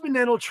 the husband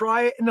then will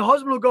try it, and the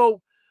husband will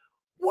go,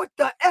 what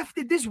the F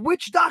did this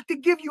witch doctor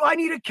give you? I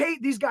need a case.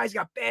 These guys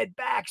got bad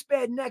backs,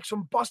 bad necks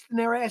from busting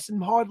their ass in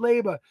hard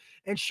labor.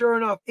 And sure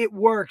enough, it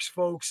works,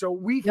 folks. So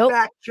we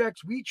fact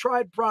checked. We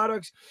tried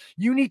products.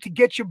 You need to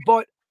get your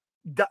butt,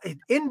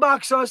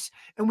 inbox us,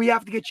 and we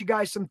have to get you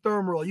guys some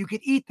Thermarol. You can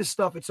eat the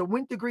stuff. It's a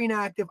wintergreen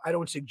active. I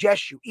don't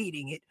suggest you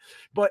eating it,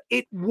 but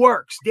it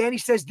works. Dani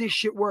says this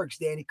shit works.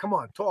 Dani, come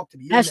on, talk to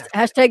me.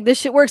 Hashtag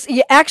this shit works.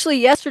 Yeah, actually,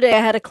 yesterday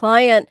I had a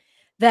client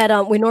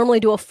that we normally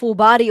do a full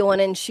body on,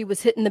 and she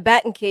was hitting the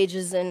batting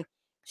cages, and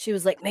she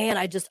was like, man,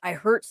 I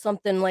hurt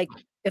something. Like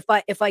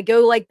if I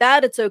go like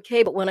that, it's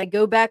okay. But when I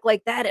go back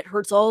like that, it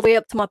hurts all the way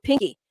up to my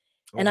pinky.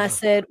 And I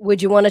said,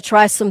 would you want to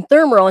try some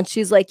Thermarol? And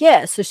she's like,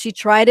 yeah. So she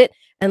tried it,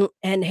 and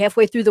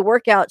halfway through the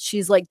workout,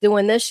 she's like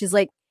doing this. She's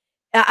like,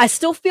 I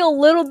still feel a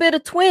little bit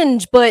of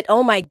twinge, but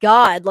oh my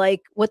God,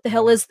 like what the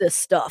hell is this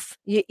stuff?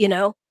 You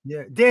know?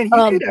 Yeah. Dani,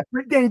 you do that.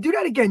 Dani, do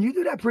that again. You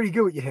do that pretty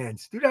good with your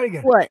hands. Do that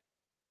again. What?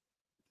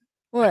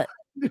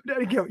 Do that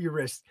again with your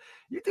wrist.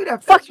 You do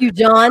that. Fuck you,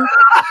 John.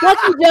 Fuck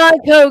you, John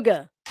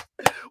Koga.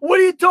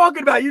 What are you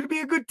talking about? You'd be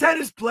a good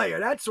tennis player.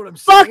 That's what I'm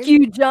saying. Fuck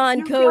you,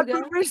 John Koga. You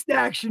got good wrist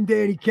action,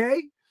 Dani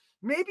K.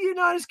 Maybe you're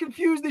not as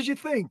confused as you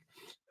think.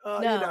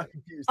 No. You're not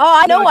confused.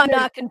 Oh, I know I'm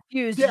not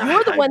confused. Yeah,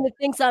 you're the one that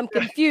thinks I'm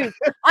confused.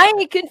 I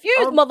ain't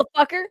confused,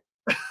 motherfucker.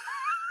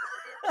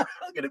 I'm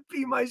gonna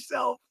pee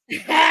myself.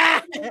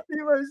 No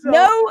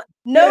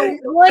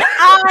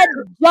one-eyed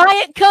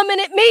giant coming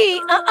at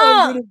me.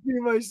 I'm gonna pee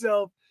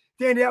myself.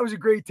 Dani, that was a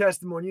great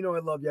testimony. You know I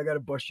love you. I gotta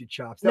bust your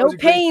chops. No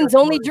pains,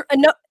 only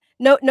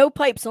no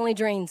pipes, only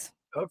drains.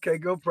 Okay,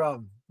 no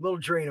problem. Little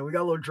Drano. We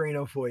got a little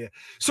Drano for you.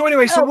 So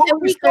anyway, so what were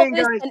we saying,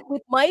 guys?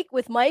 With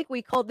Mike,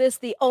 we call this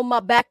the "Oh My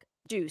Back"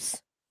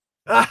 juice.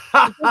 Oh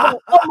my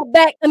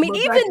back. I mean,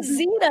 even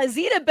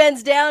Zeta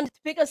bends down to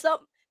pick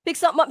something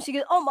up. She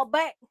goes, "Oh my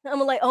back." I'm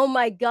like, "Oh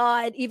my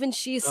God!" Even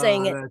she's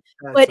saying it,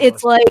 but awesome.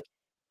 It's like,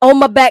 "Oh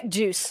my back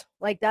juice."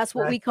 Like that's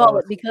what we call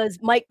it, because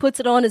Mike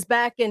puts it on his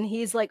back and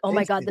he's like, "Oh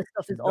my God, this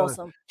stuff is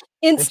awesome."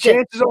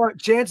 Instant.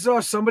 Chances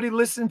are somebody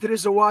listening to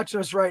this or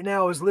watching us right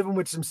now is living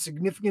with some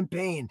significant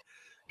pain.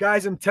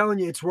 Guys, I'm telling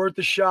you, it's worth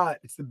a shot.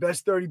 It's the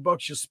best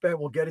 $30 you'll spend.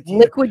 We'll get it to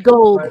liquid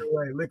gold right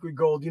away. Liquid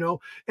gold,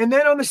 And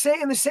then in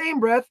the same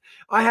breath,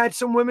 I had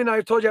some women.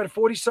 I told you I had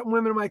 40-something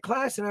women in my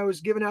class, and I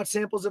was giving out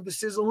samples of the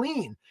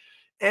Sizzling.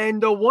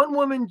 And one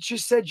woman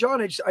just said,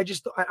 John,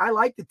 I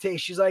like the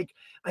taste. She's like,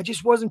 I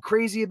just wasn't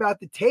crazy about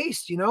the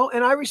taste, And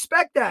I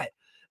respect that.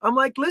 I'm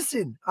like,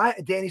 listen,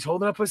 Dani's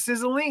holding up a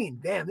Sizzling.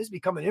 Damn, this is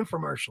becoming an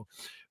infomercial.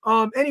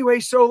 Anyway,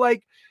 so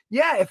like,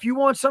 yeah, if you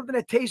want something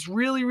that tastes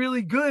really,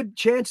 really good,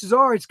 chances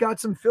are it's got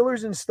some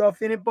fillers and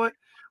stuff in it, but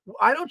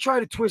I don't try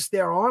to twist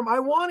their arm. I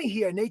want to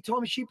hear. And they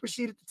told me, she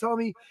proceeded to tell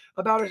me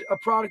about a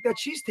product that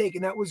she's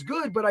taken that was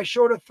good, but I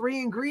showed her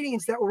 3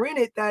 ingredients that were in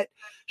it that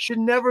should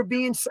never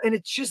be in, and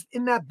it's just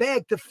in that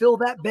bag to fill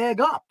that bag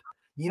up.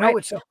 Right.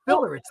 It's a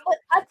filler.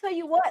 I'll tell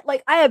you what,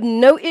 like I have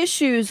no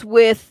issues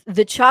with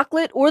the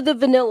chocolate or the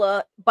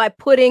vanilla by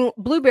putting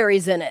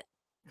blueberries in it.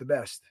 The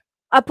best.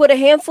 I put a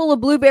handful of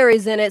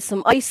blueberries in it,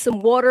 some ice, some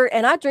water,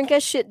 and I drink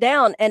that shit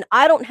down. And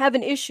I don't have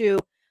an issue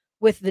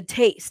with the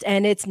taste.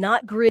 And it's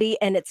not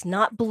gritty, and it's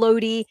not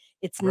bloaty.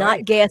 It's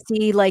not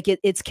gassy. Like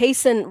it's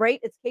casein, right?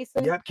 It's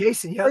casein. Yep,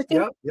 casein. Yep.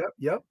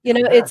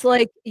 It's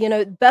like,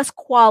 best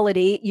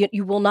quality.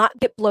 You will not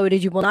get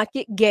bloated. You will not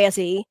get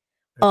gassy.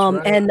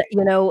 Right. And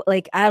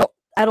like I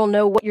don't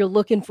know what you're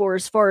looking for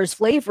as far as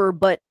flavor,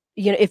 but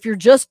if you're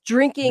just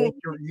drinking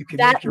you can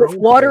that make your with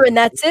own water flavor. and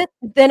that's it,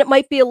 then it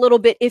might be a little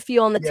bit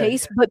iffy on the Yeah.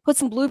 taste, but put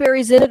some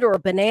blueberries in it or a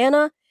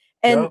banana.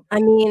 And Yep. I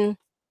mean,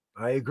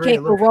 I agree. A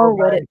can't go little wrong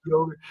with it.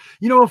 probiotic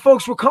yogurt. And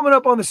folks, we're coming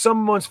up on the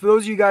summer months. For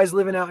those of you guys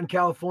living out in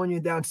California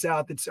and down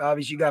south, it's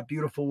obviously you got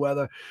beautiful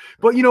weather.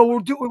 But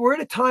we're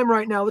at a time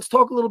right now. Let's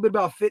talk a little bit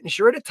about fitness.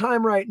 You're at a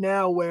time right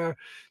now where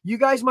you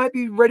guys might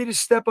be ready to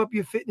step up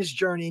your fitness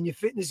journey and your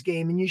fitness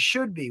game, and you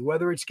should be.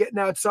 Whether it's getting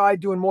outside,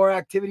 doing more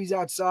activities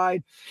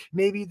outside,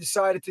 maybe you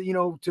decided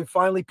to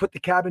finally put the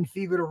cabin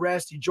fever to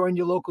rest. You joined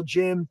your local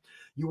gym.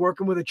 You're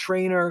working with a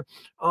trainer,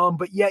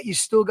 but yet you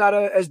still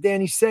gotta, as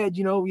Dani said,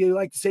 you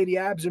like to say the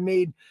abs are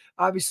made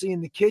obviously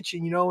in the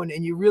kitchen,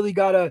 and you really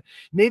gotta,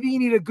 maybe you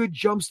need a good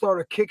jump start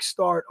or kick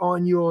start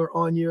on your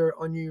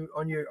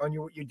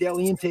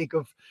daily intake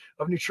of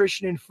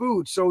nutrition and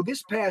food. So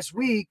this past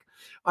week,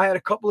 I had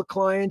a couple of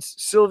clients,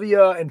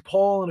 Sylvia and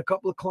Paul, and a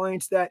couple of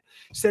clients that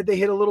said they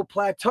hit a little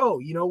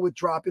plateau, with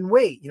dropping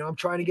weight. I'm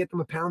trying to get them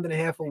 1.5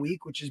 pounds a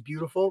week, which is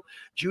beautiful.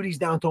 Judy's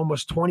down to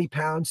almost 20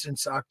 pounds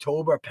since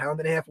October, 1.5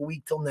 pounds a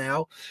week till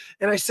now.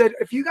 And I said,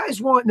 if you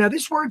guys want, now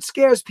this word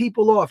scares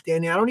people off,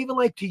 Dani. I don't even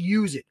like to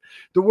use it.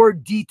 The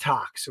word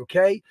detox,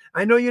 okay?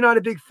 I know you're not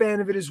a big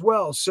fan of it as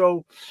well.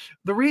 So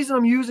the reason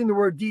I'm using the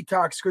word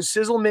detox, because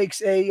Sizzle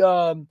makes a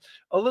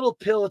little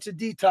pill. It's a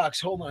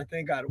detox. Hold on,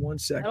 thank God. 1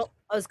 second.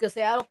 I was gonna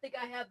say, I don't think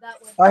I have that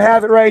one. I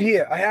have it right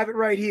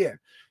here.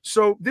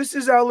 So this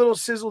is our little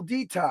Sizzle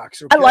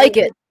detox. Okay? I like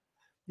it.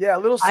 Yeah, a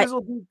little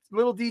sizzle,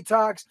 little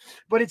detox,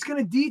 but it's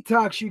going to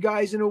detox you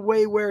guys in a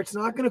way where it's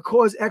not going to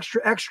cause extra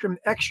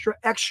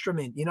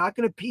excrement. You're not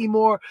going to pee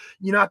more.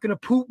 You're not going to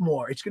poop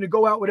more. It's going to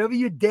go out, whatever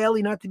your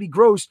daily, not to be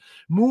gross,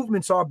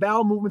 movements are,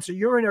 bowel movements or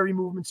urinary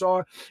movements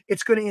are,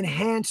 it's going to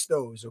enhance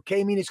those.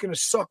 Okay. I mean, it's going to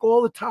suck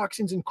all the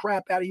toxins and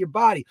crap out of your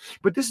body.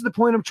 But this is the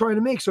point I'm trying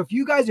to make. So if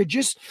you guys are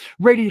just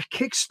ready to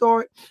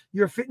kickstart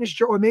your fitness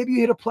journey, or maybe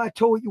you hit a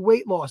plateau with your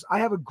weight loss, I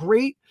have a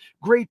great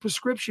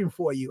prescription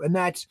for you. And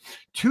that's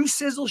 2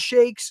 sizzle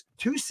shakes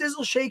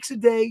a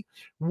day,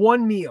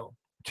 1 meal.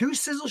 2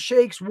 sizzle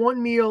shakes,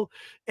 1 meal,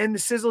 and the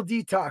sizzle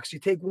detox you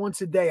take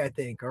once a day, I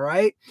think. All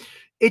right.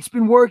 It's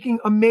been working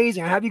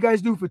amazing. I have you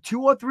guys do for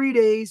 2 or 3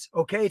 days.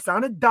 Okay. It's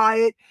not a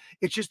diet.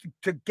 It's just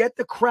to get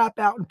the crap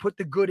out and put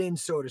the good in,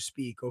 so to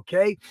speak.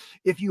 Okay.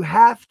 If your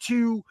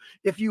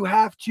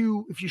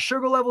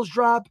sugar levels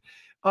drop,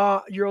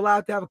 you're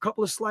allowed to have a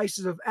couple of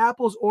slices of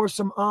apples or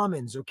some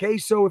almonds. Okay.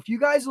 So if you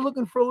guys are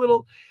looking for a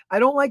little, I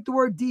don't like the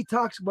word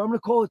detox, but I'm going to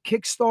call it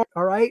kickstart.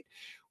 All right.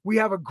 We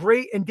have and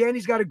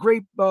Dani's got a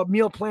great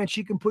meal plan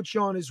she can put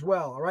you on as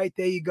well. All right.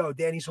 There you go.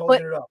 Dani's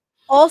holding it up.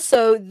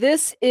 Also,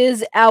 this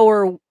is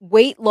our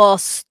weight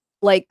loss,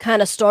 like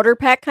kind of starter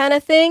pack kind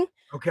of thing.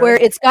 Okay. Where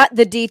it's got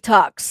the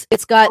detox,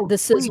 it's got the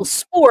Sizzle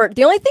Sport.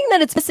 The only thing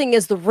that it's missing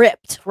is the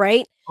Ripped,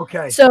 right?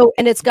 Okay. So,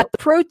 and it's got the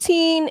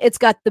protein, it's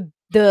got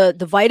the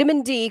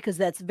vitamin D, because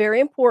that's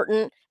very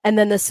important, and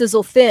then the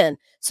Sizzle Thin.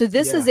 So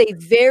this is a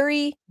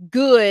very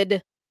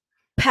good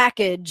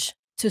package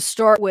to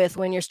start with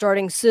when you're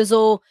starting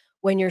Sizzle,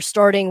 when you're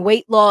starting your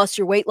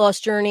weight loss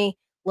journey.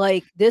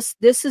 Like this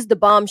is the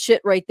bomb shit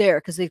right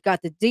there, because they've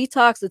got the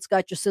detox, it's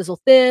got your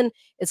Sizzle Thin,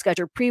 it's got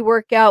your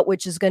pre-workout,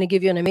 which is going to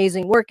give you an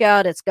amazing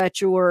workout. It's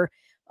got your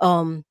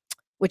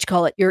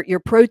your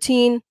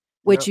protein,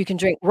 which you can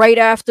drink right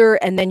after,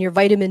 and then your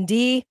vitamin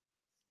D.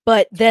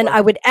 But then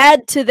I would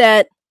add to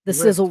that the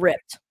Sizzle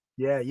Ripped.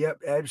 Yeah, yep.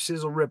 Add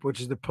Sizzle Rip,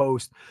 which is the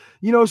post.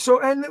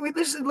 So, and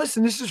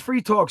listen, this is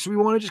free talk. So we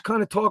want to just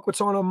kind of talk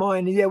what's on our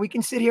mind. And yeah, we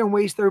can sit here and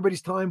waste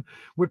everybody's time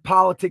with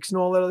politics and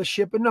all that other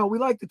shit. But no, we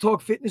like to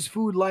talk fitness,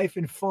 food, life,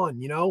 and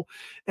fun,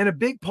 And a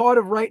big part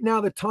of right now,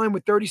 the time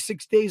with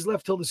 36 days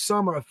left till the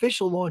summer,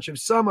 official launch of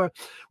summer,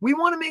 we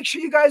want to make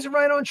sure you guys are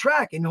right on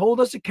track and hold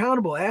us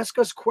accountable. Ask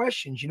us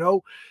questions,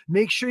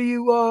 Make sure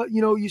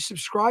you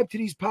subscribe to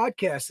these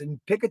podcasts and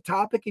pick a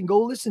topic and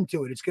go listen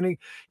to it. It's going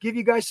to give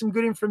you guys some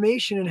good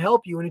information and help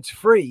you, and it's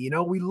free.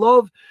 We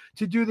love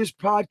to do this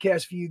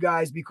podcast for you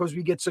guys because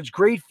we get such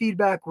great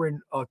feedback. We're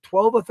in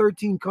 12 or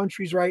 13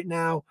 countries right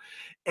now,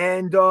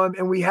 and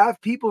we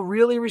have people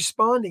really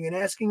responding and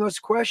asking us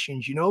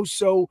questions.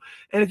 So,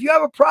 and if you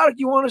have a product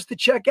you want us to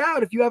check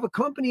out, if you have a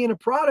company and a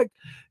product,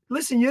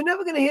 listen, you're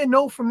never going to hear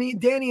no from me,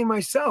 Dani, and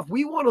myself. If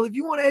you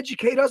want to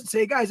educate us and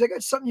say, guys, I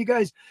got something you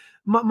guys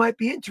might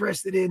be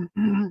interested in,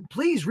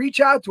 please reach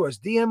out to us,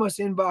 DM us,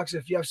 inbox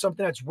if you have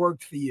something that's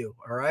worked for you.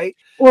 All right.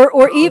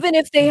 Or even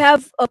if they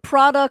have a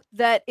product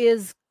that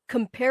is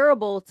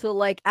comparable to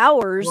like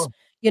ours,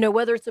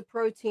 whether it's a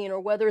protein or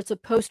whether it's a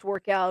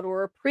post-workout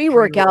or a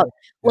pre-workout,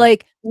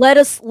 like let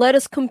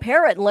us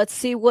compare it and let's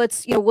see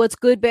what's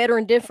good, better,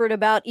 and different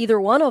about either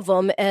one of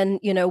them, and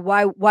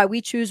why we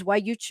choose, why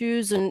you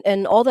choose,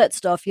 and all that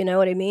stuff. You know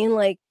what I mean?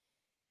 Like,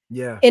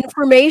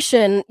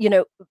 information,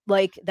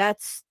 like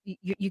that's,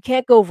 you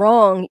can't go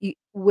wrong.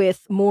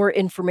 with more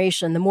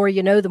information. The more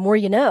you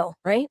know,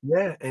 right?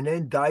 Yeah, and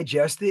then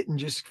digest it and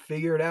just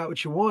figure it out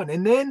what you want.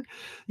 And then,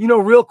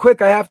 real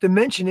quick, I have to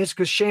mention this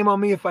because shame on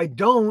me if I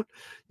don't,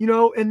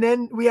 and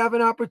then we have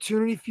an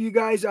opportunity for you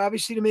guys,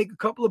 obviously, to make a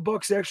couple of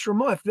bucks extra a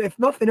month. If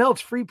nothing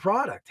else, free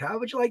product. How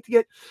would you like to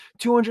get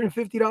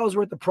 $250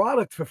 worth of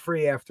product for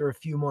free after a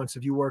few months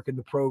if you work in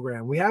the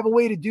program? We have a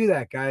way to do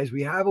that, guys.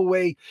 We have a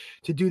way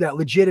to do that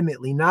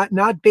legitimately,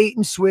 not bait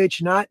and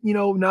switch, not,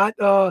 not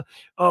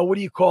what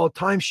do you call it,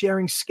 time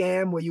sharing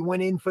scam where you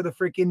went in for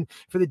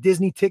the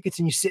Disney tickets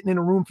and you sitting in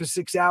a room for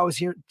 6 hours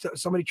here,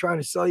 somebody trying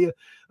to sell you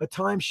a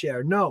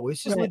timeshare. No,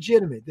 it's just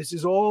legitimate. This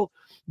is all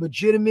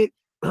legitimate.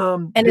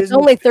 And business. it's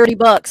only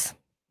 $30.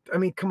 I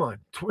mean, come on,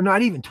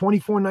 not even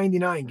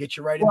 $24.99 get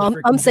you right in Well, the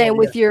freaking. I'm saying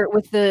with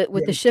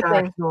the shipping,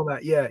 and all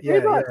that. Yeah.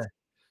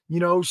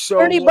 So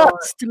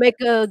 $30 to make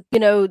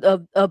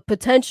a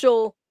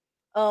potential,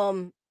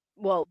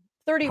 well,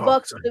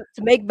 $30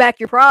 to make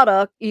back your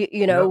product,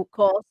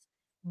 cost,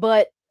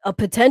 but a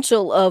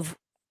potential of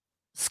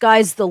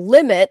sky's the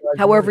limit,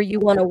 however you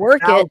want to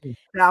work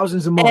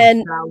thousands a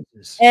month,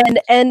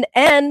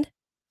 and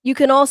you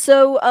can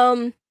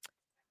also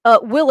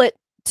will it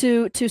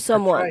to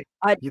someone.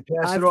 You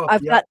pass it off.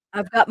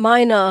 I've got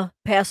mine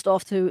passed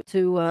off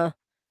to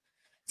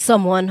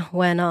someone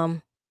when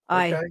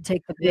I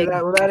take the big.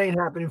 That ain't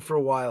happening for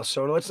a while,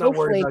 so let's not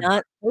worry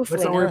about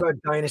worry about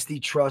dynasty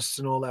trusts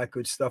and all that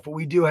good stuff. But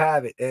we do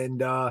have it,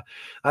 and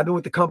I've been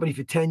with the company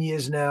for 10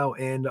 years now,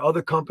 and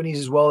other companies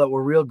as well that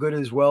were real good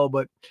as well.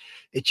 But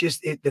it's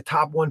just the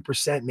top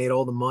 1% made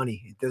all the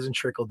money. It doesn't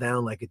trickle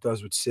down like it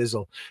does with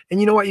Sizzle. And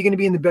you know what? You're going to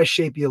be in the best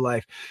shape of your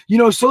life.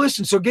 So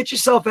listen. So get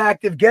yourself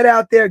active. Get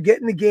out there.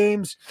 Get in the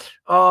games.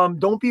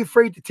 Don't be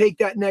afraid to take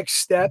that next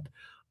step.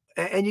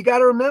 And you got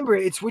to remember,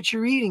 it's what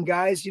you're eating,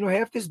 guys.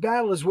 Half this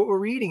battle is what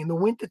we're eating. In the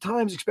winter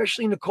times,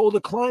 especially in the colder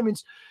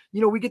climates,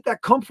 we get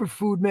that comfort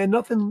food, man.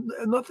 Nothing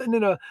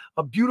in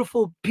a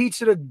beautiful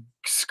pizza to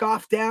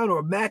scoff down,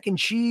 or mac and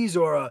cheese,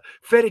 or a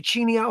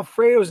fettuccine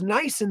Alfredo is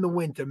nice in the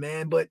winter,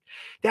 man. But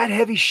that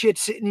heavy shit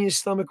sitting in your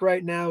stomach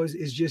right now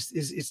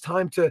is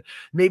time to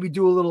maybe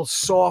do a little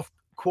soft,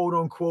 quote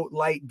unquote,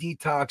 light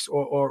detox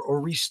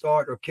or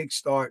restart or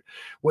kickstart,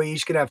 where you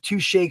just gonna have 2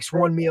 shakes,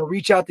 1 meal.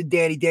 Reach out to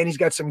Dani. Dani's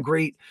got some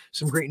great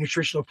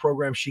nutritional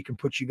programs she can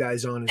put you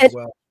guys on as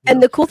well.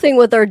 And the cool thing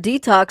with our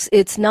detox,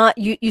 it's not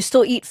you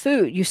still eat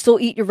food. You still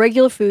eat your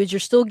regular foods. You're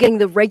still getting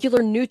the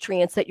regular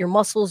nutrients that your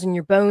muscles and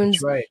your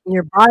bones and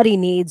your body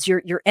needs,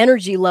 your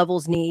energy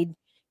levels need.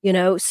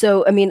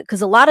 So I mean,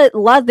 because a lot of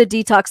the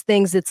detox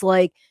things, it's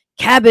like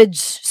cabbage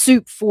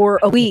soup for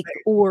a week,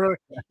 or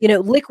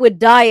liquid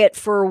diet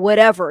for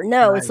whatever.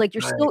 No, it's like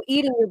you're still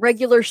eating your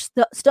regular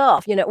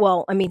stuff.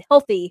 Well, I mean,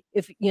 healthy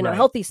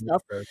healthy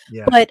stuff.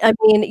 But I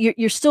mean,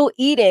 you're still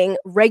eating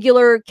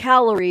regular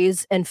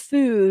calories and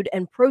food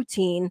and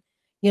protein,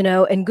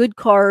 and good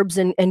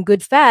carbs and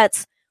good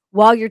fats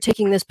while you're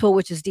taking this pill,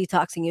 which is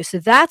detoxing you. So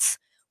that's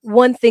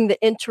one thing that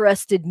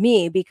interested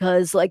me,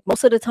 because like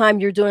most of the time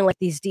you're doing like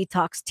these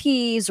detox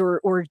teas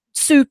or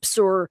soups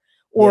or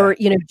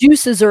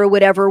juices or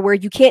whatever, where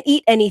you can't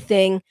eat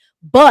anything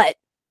but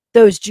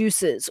those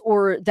juices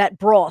or that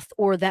broth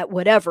or that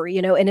whatever,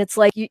 and it's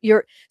like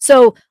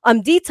so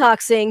I'm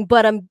detoxing,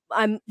 but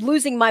I'm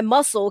losing my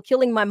muscle,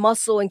 killing my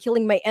muscle and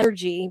killing my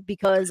energy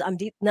because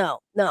no.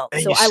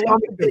 And so your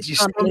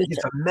stomach is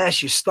a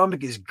mess. Your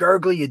stomach is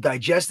gurgly. Your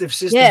digestive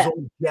system's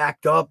all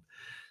jacked up.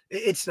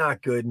 It's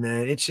not good,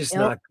 man. It's just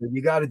not good.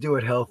 You got to do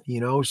it healthy,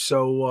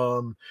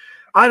 So,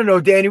 I don't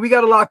know, Dani. We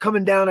got a lot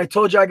coming down. I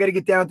told you I got to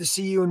get down to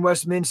see you in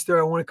Westminster.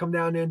 I want to come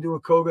down there and do a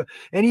Koga.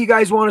 Any of you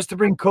guys want us to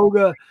bring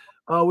Koga,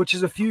 which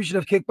is a fusion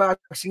of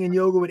kickboxing and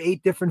yoga with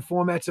 8 different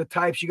formats or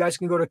types? You guys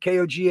can go to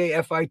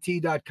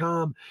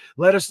KOGAFIT.com.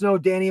 Let us know.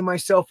 Dani and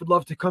myself would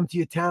love to come to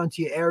your town,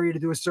 to your area, to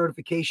do a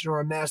certification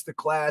or a master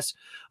class.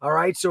 All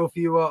right. So if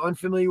you are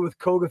unfamiliar with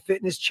Koga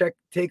Fitness,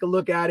 take a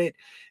look at it.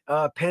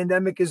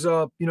 Pandemic is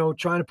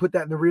trying to put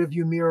that in the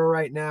rearview mirror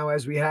right now,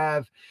 as we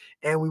have.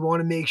 And we want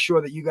to make sure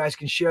that you guys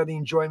can share the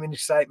enjoyment,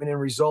 excitement, and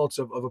results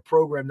of a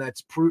program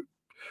that's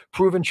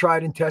proven,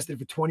 tried, and tested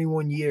for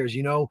 21 years,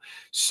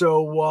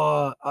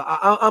 So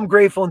I'm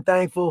grateful and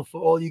thankful for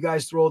all you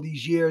guys through all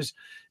these years.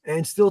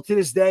 And still to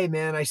this day,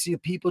 man, I see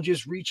people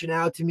just reaching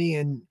out to me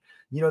and,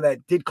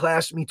 that did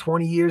class with me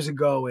 20 years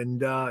ago. And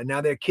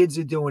now their kids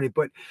are doing it.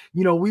 But,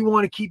 we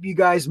want to keep you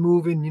guys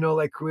moving.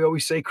 Like we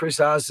always say, Chris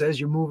Oz says,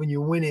 you're moving,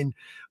 you're winning.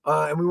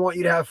 And we want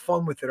you to have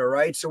fun with it. All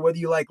right. So whether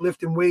you like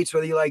lifting weights,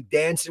 whether you like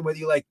dancing, whether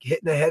you like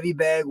hitting a heavy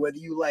bag, whether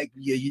you like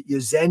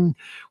your Zen,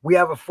 we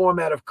have a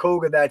format of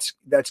Koga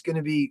that's going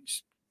to be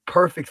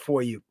perfect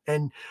for you.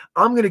 And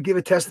I'm going to give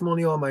a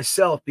testimony on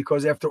myself,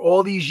 because after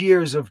all these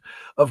years of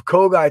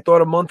Koga, I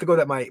thought a month ago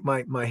that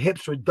my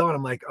hips were done.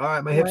 I'm like, all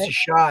right, my hips are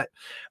shot.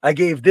 I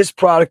gave this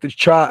product a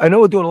try. I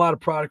know we're doing a lot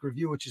of product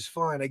review, which is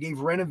fine. I gave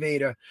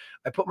Renovator.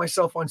 I put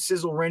myself on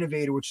Sizzle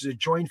Renovator, which is a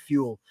joint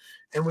fuel.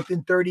 And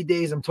within 30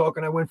 days,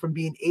 I went from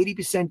being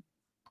 80%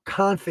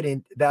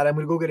 confident that I'm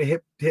going to go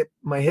get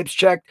my hips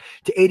checked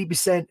to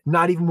 80%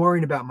 not even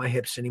worrying about my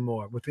hips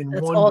anymore within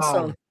That's one awesome.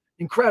 bottle.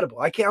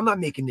 incredible. I'm not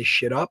making this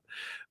shit up.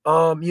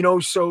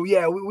 So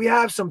yeah, we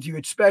have some to you.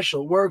 It's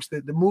special. It works.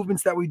 The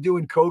movements that we do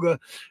in Koga,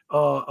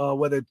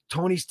 whether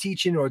Tony's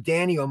teaching or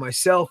Dani or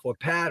myself or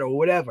Pat or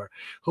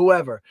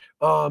whoever,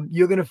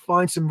 you're going to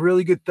find some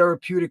really good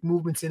therapeutic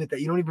movements in it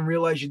that you don't even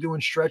realize you're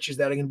doing, stretches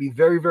that are going to be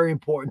very, very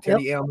important to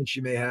any ailments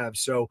you may have.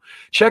 So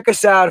check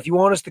us out. If you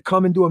want us to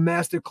come and do a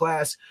master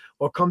class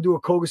or come do a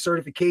Koga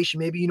certification,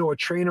 maybe you know a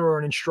trainer or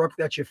an instructor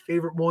that's your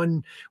favorite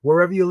one,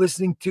 wherever you're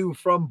listening to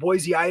from,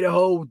 Boise,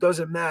 Idaho,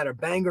 doesn't matter,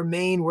 Bangor,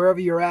 Maine, wherever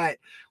you're at,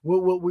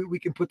 we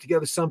can put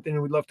together something,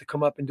 and we'd love to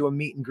come up and do a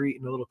meet and greet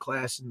and a little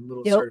class and a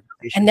little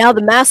certification. And now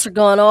the masks are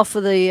gone off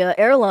of the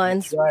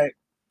airlines.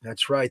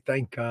 That's right.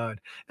 Thank God.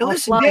 And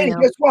listen, Dani,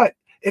 guess what?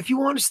 If you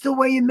want to still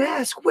wear your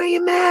mask, wear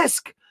your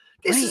mask.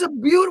 This is a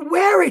beauty.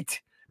 Wear it.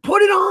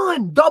 Put it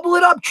on. Double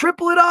it up.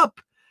 Triple it up.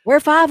 Wear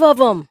 5 of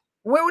them.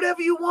 Wear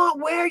whatever you want.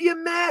 Wear your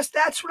mask.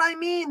 That's what I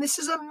mean. This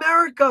is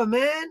America,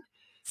 man.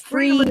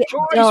 Freedom.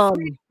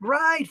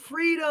 Right.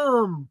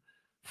 Freedom.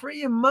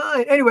 Free your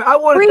mind. Anyway, I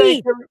want to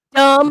thank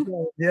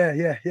you.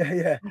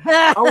 Yeah.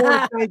 I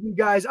want to thank you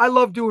guys. I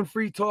love doing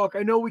free talk.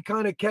 I know we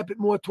kind of kept it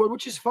more toward,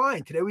 which is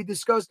fine. Today we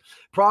discussed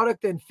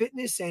product and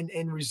fitness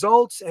and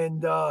results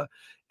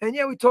and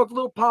yeah, we talked a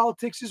little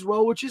politics as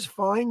well, which is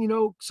fine. You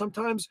know,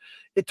 sometimes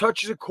it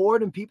touches a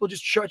chord and people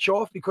just shut you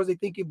off because they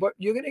think but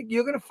you're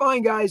gonna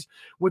find, guys,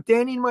 with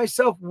Dani and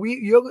myself,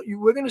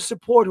 we're gonna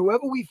support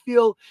whoever we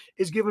feel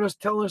is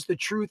telling us the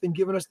truth and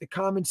giving us the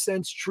common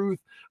sense truth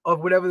of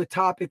whatever the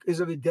topic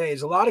is of the day.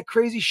 There's a lot of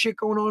crazy shit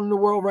going on in the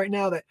world right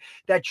now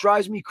that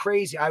drives me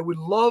crazy. I would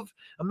love,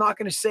 I'm not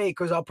gonna say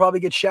because I'll probably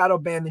get shadow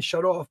banned and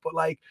shut off, but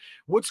like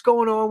what's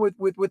going on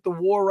with the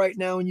war right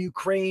now in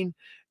Ukraine.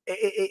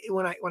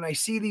 When I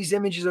see these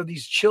images of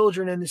these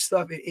children and this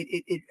stuff,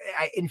 it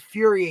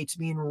infuriates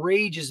me,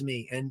 enrages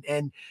me,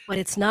 but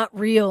it's not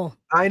real.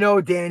 I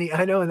know, Dani.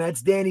 I know, and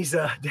that's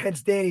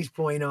Dani's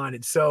point on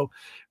it. So,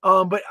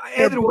 but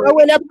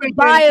growing up the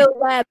bio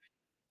lab,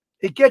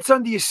 it gets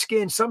under your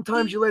skin.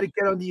 Sometimes you let it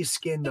get under your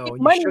skin, though.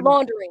 Money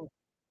laundering.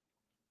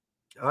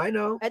 I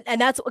know, and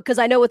that's because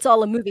I know it's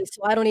all a movie,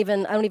 so I don't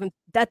even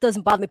that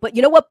doesn't bother me. But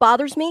you know what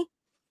bothers me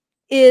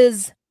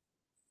is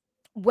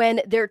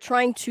when they're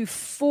trying to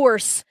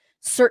force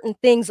certain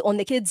things on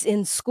the kids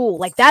in school,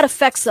 like that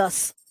affects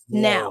us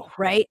now,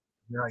 right?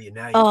 No, you're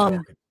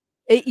talking.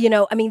 You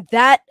know, I mean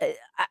that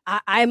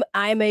I'm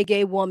a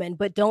gay woman,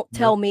 but don't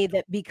tell me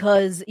that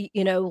because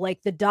you know,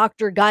 like the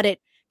doctor got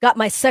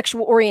my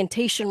sexual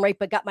orientation right,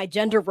 but got my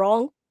gender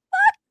wrong.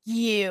 Fuck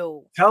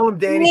you. Tell him,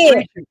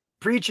 Dani.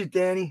 Preach it,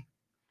 Dani.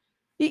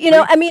 You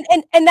know, I mean,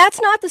 and that's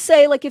not to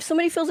say like if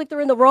somebody feels like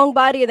they're in the wrong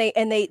body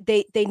and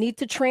they need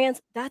to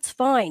trans, that's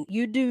fine.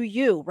 You do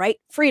you, right?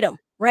 Freedom,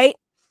 right?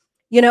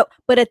 You know,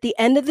 but at the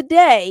end of the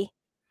day,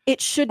 it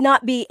should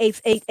not be a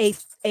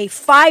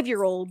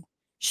 5-year-old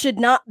should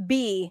not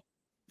be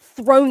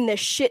thrown this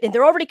shit, and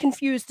they're already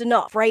confused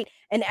enough, right?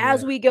 And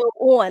as we go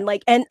on,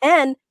 like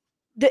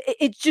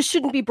it just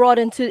shouldn't be brought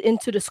into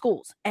the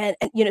schools, and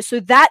you know, so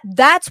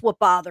that's what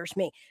bothers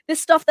me. This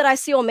stuff that I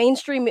see on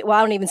mainstream, well,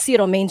 I don't even see it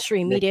on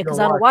mainstream media because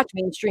I don't watch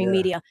mainstream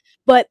media.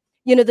 But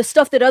you know, the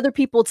stuff that other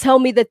people tell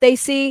me that they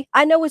see,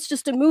 I know it's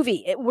just a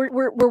movie.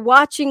 We're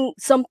watching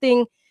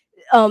something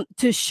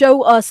to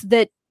show us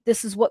that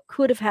this is what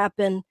could have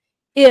happened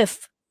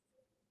if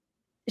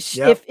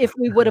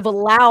we would have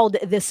allowed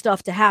this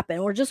stuff to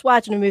happen. We're just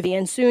watching a movie,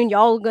 and soon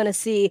y'all are going to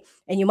see,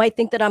 and you might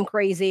think that I'm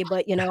crazy,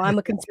 but you know, I'm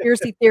a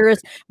conspiracy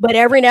theorist, but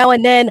every now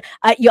and then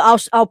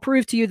I'll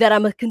prove to you that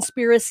I'm a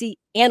conspiracy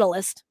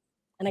analyst,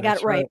 and I got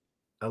it right.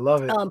 I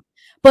love it.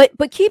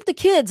 But keep the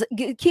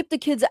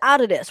kids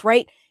out of this,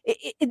 right?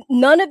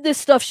 None of this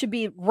stuff should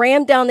be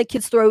rammed down the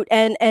kid's throat.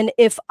 And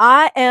if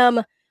I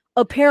am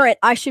a parent,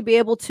 I should be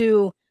able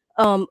to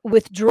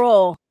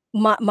withdraw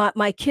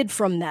my kid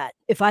from that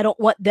if I don't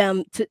want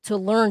them to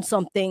learn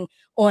something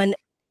on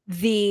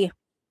the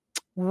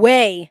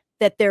way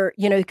that they're,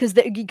 you know,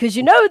 because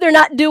you know they're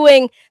not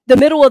doing the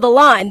middle of the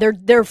line.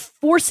 They're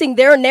forcing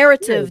their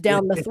narrative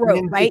down the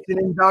throat, right? It's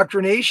an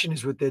indoctrination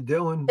is what they're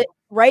doing.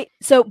 Right.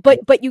 So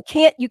but you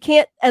can't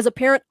as a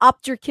parent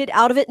opt your kid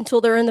out of it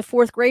until they're in the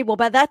 4th grade. Well,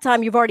 by that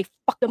time you've already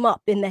fucked them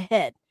up in the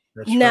head.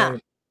 That's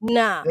right.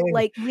 Dani,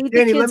 like leave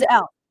the kids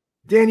out.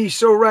 Dani's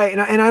so right, and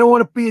I don't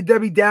want to be a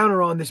Debbie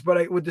Downer on this,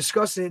 but we're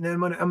discussing it,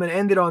 and I'm gonna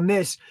end it on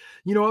this.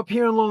 You know, up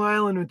here in Long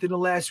Island, within the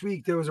last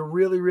week, there was a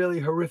really, really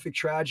horrific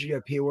tragedy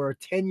up here where a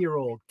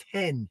 10-year-old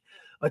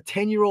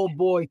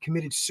boy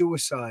committed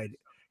suicide.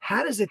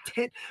 How does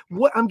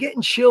I'm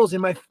getting chills in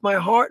my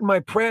heart and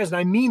my prayers, and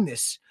I mean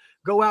this,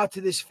 go out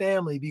to this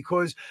family,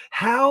 because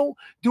how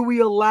do we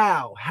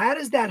allow? How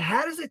does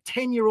a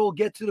 10-year-old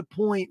get to the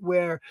point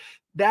where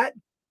that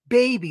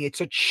baby,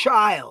 it's a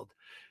child,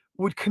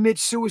 would commit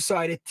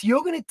suicide?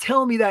 You're going to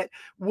tell me that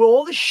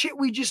all the shit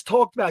we just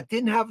talked about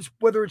didn't have,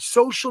 whether it's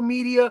social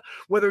media,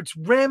 whether it's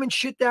ramming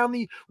shit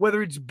down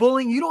whether it's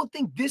bullying, you don't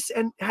think this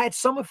and had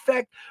some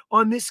effect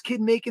on this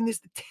kid making this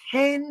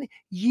 10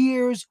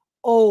 years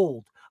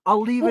old?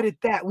 I'll leave it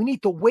at that. We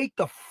need to wake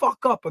the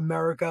fuck up,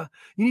 America.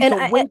 You need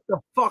to wake the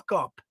fuck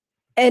up.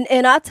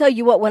 And I tell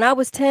you what, when I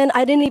was 10,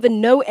 I didn't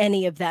even know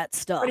any of that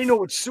I didn't know stuff,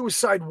 what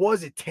suicide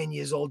was at 10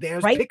 years old, Dan. I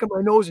was right? picking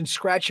my nose and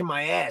scratching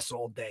my ass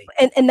all day.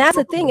 And that's the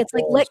Rubbing thing. my It's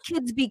like, balls. let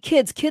kids be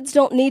kids. Kids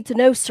don't need to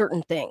know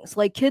certain things.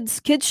 Like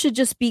kids should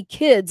just be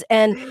kids,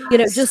 and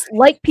Yes. just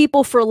like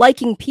people for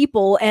liking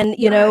people, and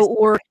Yes.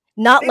 or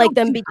not They like don't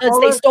them see because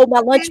they color. stole my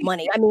They, lunch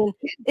money. I mean,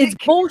 they it's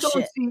kids don't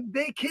bullshit. see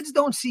they kids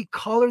don't see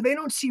color. They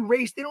don't see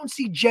race. They don't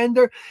see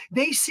gender.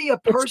 They see a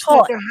It's person that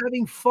taught. they're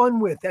having fun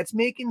with. That's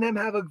making them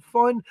have a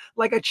fun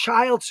like a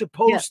child's Yeah,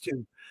 supposed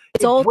to.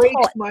 it's It all breaks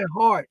taught. my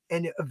heart.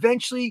 And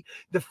eventually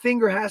the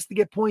finger has to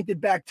get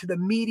pointed back to the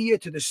media,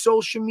 to the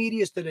social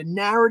medias, to the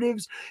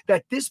narratives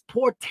that this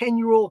poor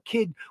 10-year-old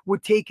kid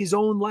would take his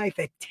own life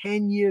at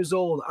 10 years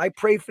old. I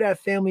pray for that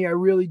family. I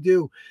really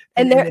do.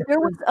 And, And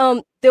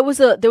and there was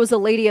a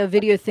lady, a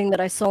video thing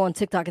that I saw on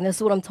TikTok, and this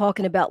is what I'm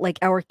talking about. Like,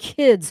 our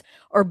kids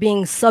are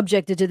being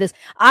subjected to this.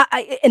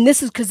 And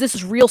this is because this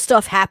is real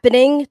stuff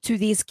happening to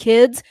these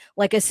kids.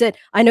 Like I said,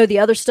 I know the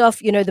other stuff.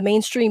 The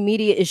mainstream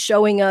media is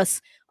showing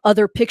us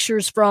other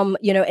pictures from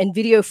and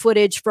video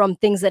footage from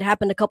things that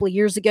happened a couple of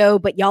years ago,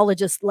 but y'all are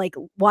just like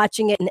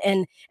watching it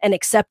and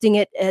accepting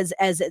it as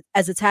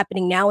it's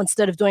happening now,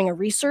 instead of doing a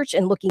research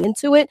and looking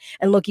into it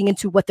and looking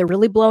into what they're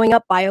really blowing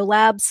up: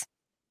 biolabs,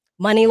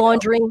 money yep,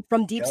 laundering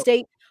from deep yep.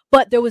 state.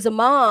 But there was a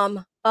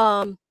mom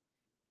on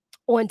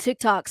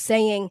TikTok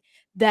saying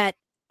that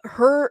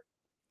her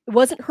it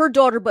wasn't her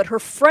daughter, but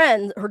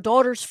her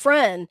daughter's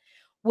friend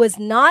was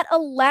not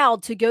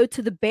allowed to go to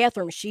the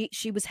bathroom. She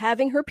was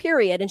having her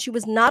period, and she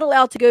was not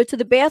allowed to go to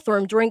the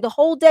bathroom during the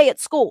whole day at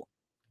school.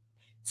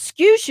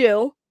 Excuse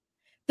you.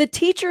 The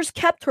teachers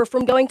kept her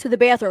from going to the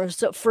bathroom,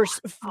 so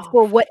Oh,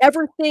 for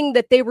whatever thing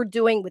that they were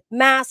doing with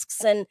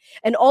masks and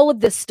all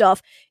of this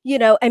stuff.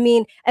 I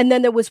mean, and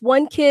then there was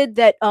one kid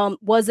that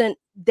wasn't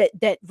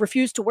that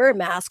refused to wear a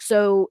mask,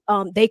 so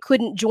they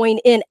couldn't join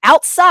in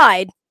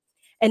outside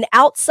an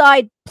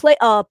outside play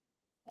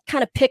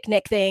kind of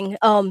picnic thing,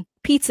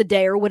 pizza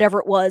day or whatever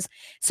it was.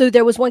 So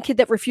there was one kid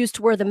that refused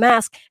to wear the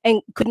mask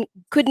and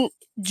couldn't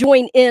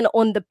join in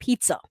on the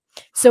pizza.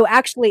 So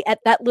actually, at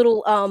that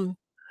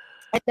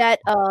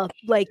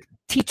like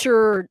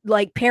teacher,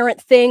 like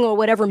parent thing or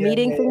whatever yeah,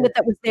 meeting yeah, thing yeah,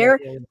 that was yeah, there,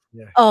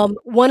 yeah, yeah.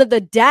 one of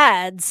the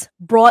dads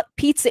brought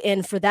pizza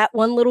in for that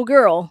one little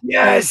girl, and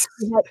Yes.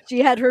 she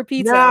had her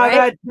pizza, Now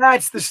right?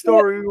 that's the So,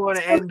 story we want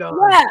to so end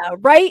on. yeah,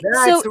 right.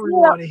 That's So what we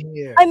want to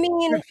hear. I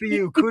mean, Good for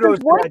you. because Kudos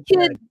to one that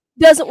kid dad.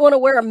 doesn't want to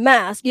wear a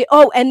mask.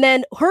 Oh, and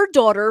then her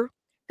daughter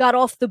got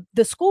off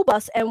the school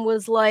bus and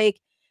was like,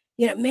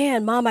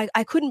 man, mom,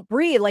 I couldn't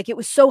breathe. Like, it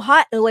was so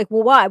hot. And like,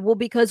 well, why? Well,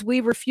 because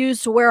we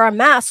refused to wear our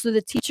masks, so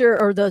the teacher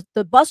or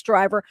the bus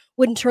driver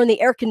wouldn't turn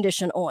the air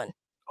condition on.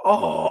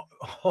 Oh,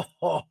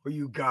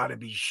 you gotta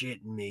be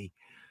shitting me.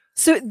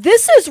 So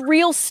this is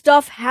real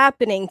stuff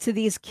happening to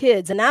these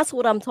kids, and that's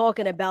what I'm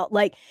talking about.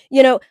 Like,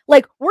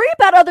 like, worry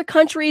about other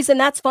countries, and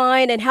that's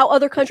fine, and how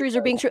other countries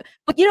are being treated.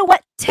 But you know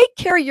what? Take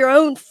care of your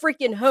own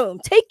freaking home.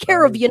 Take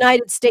care of Right. the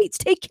United States.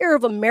 Take care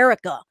of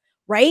America,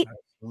 right?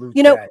 Salute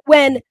that.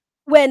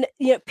 When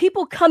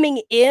people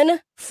coming in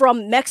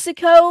from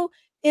Mexico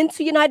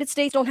into United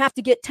States don't have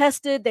to get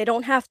tested, they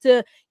don't have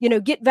to,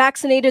 get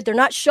vaccinated. They're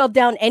not shoved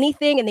down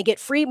anything, and they get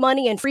free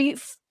money and free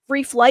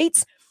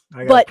flights. I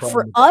got a But for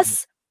problem with that.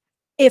 us,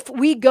 if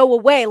we go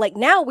away, like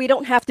now, we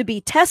don't have to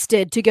be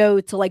tested to go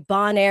to like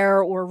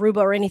Bonaire or Aruba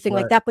or anything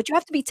like Right. that, but you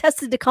have to be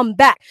tested to come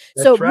back.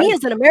 So That's right. me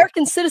as an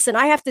American citizen,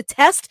 I have to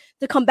test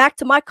to come back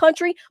to my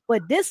country,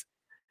 but this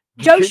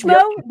You Joe could- yeah,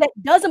 Schmo that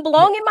doesn't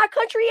belong in my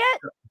country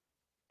yet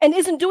and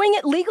isn't doing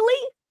it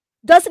legally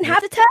doesn't yeah.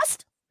 have to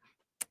test.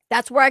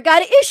 That's where I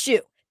got an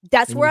issue.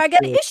 That's And where you I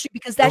got an should. issue,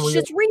 because that And we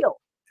shit's real.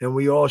 and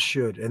we all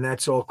should. And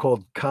that's all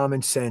called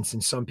common sense.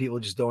 And some people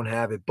just don't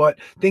have it. But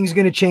things are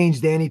going to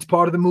change, Danny. It's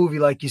part of the movie,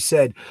 like you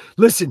said.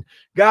 Listen,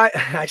 guy,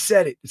 I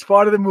said it. It's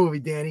part of the movie,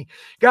 Danny.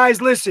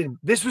 Guys, listen,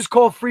 this was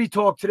called Free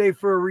Talk today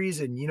for a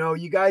reason.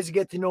 You guys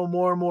get to know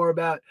more and more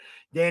about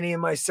Danny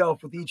and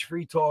myself with each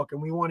Free Talk.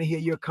 And we want to hear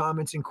your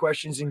comments and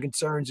questions and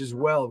concerns as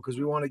well, because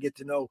we want to get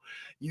to know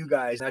you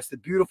guys. That's the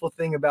beautiful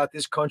thing about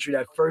this country,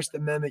 that First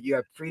Amendment. You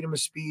have freedom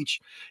of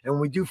speech. And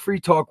when we do Free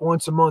Talk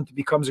once a month, it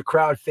becomes a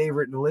crowd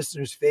favorite and a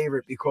listener's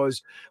favorite,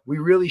 because we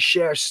really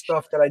share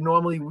stuff that we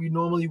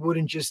normally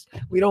wouldn't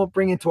we don't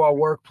bring into our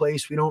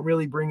workplace. We don't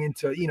really bring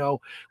into,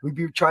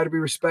 try to be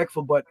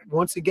respectful. But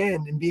once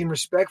again, in being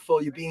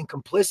respectful, you're being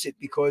complicit,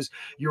 because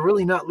you're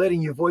really not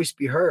letting your voice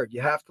be heard.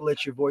 You have to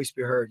let your voice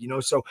be heard,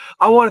 So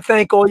I want to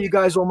thank all you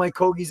guys, all my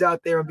Kogis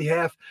out there, on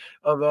behalf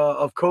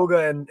of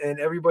Koga and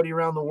everybody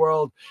around the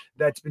world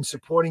that's been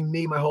supporting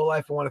me my whole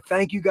life. I want to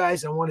thank you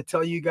guys. I want to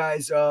tell you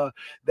guys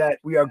that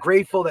we are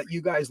grateful that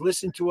you guys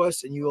listen to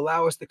us and you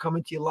allow us to come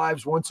into your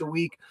lives once a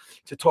week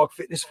to talk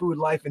fitness, food,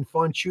 life, and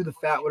fun. Chew the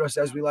fat with us,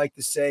 as we like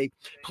to say.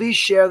 Please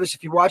share this.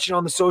 If you're watching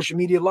on the social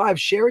media live,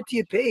 share it to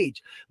your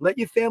page. Let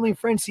your family and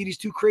friends see these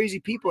two crazy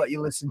people that you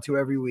listen to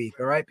every week,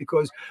 all right?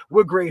 Because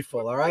we're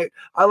grateful, all right?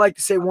 I like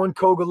to say one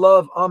Koga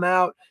love. I'm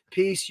out.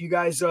 Peace. You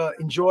guys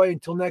enjoy.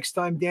 Until next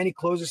time, Danny,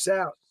 close us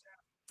out.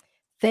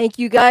 Thank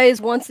you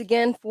guys once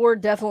again for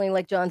definitely,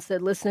 like John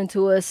said, listening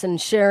to us and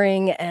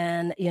sharing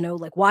and,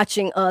 like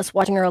watching us,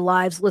 watching our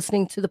lives,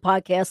 listening to the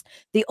podcast,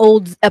 the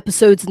old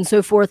episodes and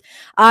so forth.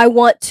 I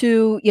want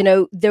to,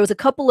 there was a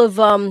couple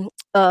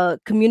of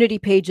community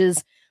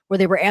pages where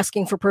they were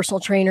asking for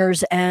personal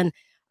trainers, and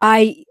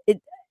I've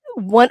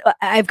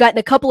gotten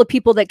a couple of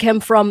people that came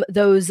from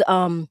those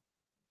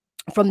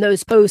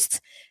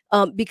posts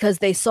because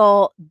they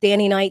saw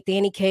Danny Knight,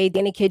 Danny K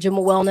Gym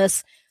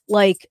Wellness,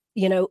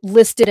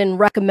 listed and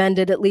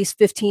recommended at least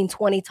 15,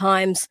 20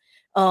 times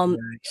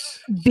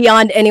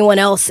beyond anyone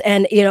else.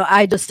 And,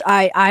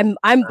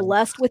 I'm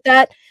blessed with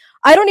that.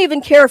 I don't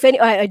even care if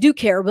I do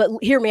care, but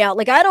hear me out.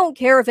 Like, I don't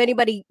care if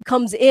anybody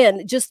comes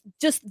in, just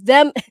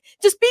them,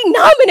 just being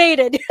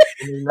nominated.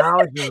 You know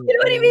what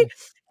I mean?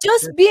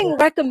 Just being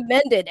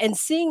recommended and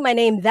seeing my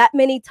name that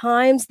many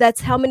times. That's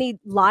how many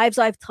lives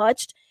I've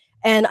touched.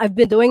 And I've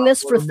been doing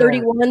this for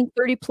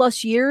 30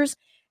 plus years.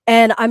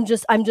 And I'm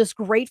just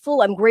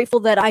grateful. I'm grateful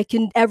that I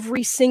can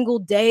every single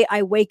day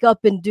I wake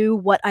up and do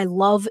what I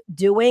love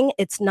doing.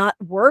 It's not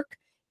work.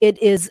 It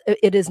is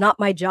not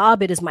my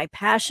job. It is my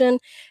passion.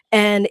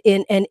 And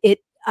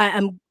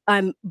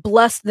I'm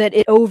blessed that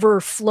it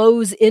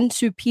overflows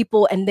into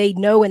people and they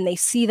know and they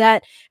see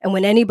that. And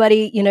when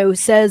anybody,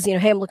 says,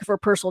 hey, I'm looking for a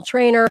personal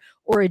trainer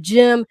or a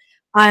gym,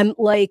 I'm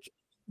like,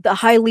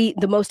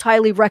 the most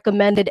highly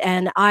recommended.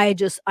 And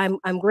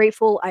I'm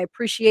grateful. I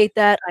appreciate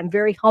that. I'm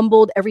very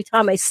humbled every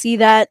time I see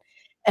that.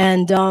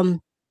 And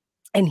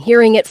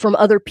hearing it from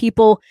other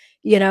people,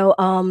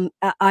 I'm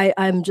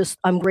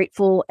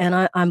grateful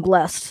and I'm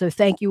blessed. So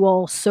thank you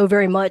all so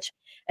very much.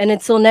 And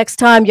until next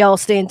time, y'all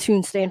stay in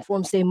tune, stay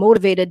informed, stay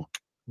motivated.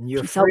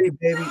 You're free,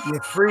 baby.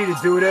 You're free to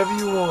do whatever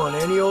you want,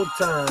 any old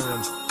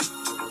time.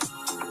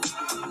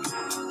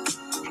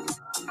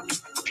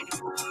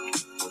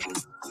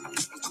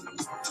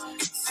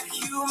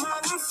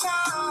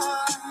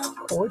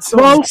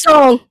 Wrong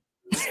song.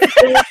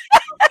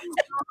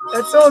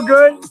 That's all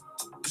good.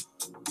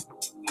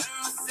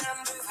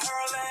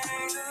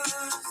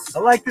 I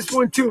like this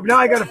one too, but now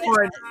I gotta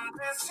find it.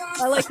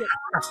 I like it.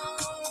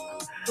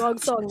 Wrong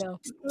song now.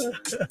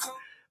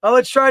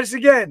 Let's try this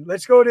again.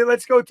 Let's go to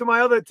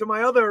my other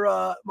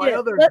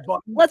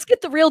button. Let's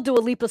get the real Dua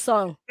Lipa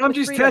song. I'm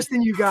just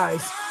testing you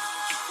guys.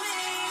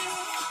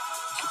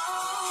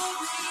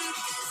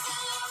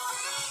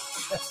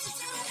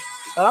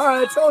 All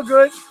right, it's all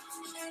good.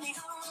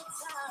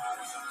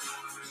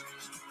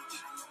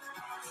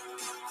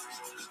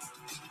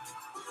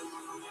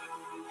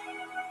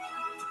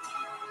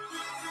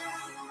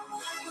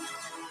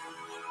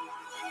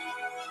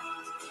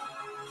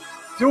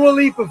 Dua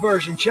Lipa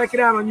version. Check it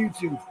out on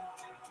YouTube.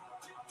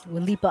 Dua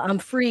Lipa, I'm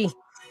free.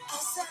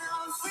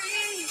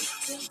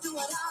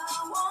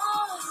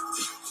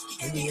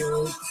 Any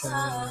old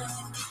time.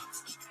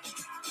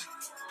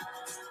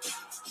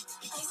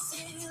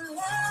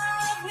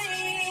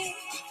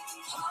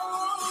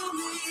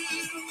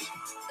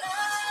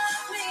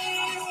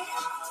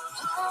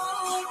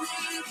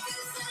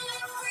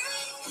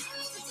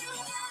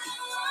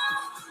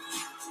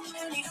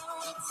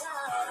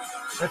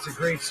 That's a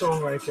great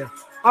song right there.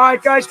 All right,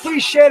 guys,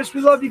 please share this.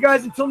 We love you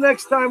guys. Until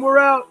next time, we're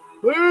out.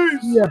 Peace.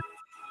 Yeah.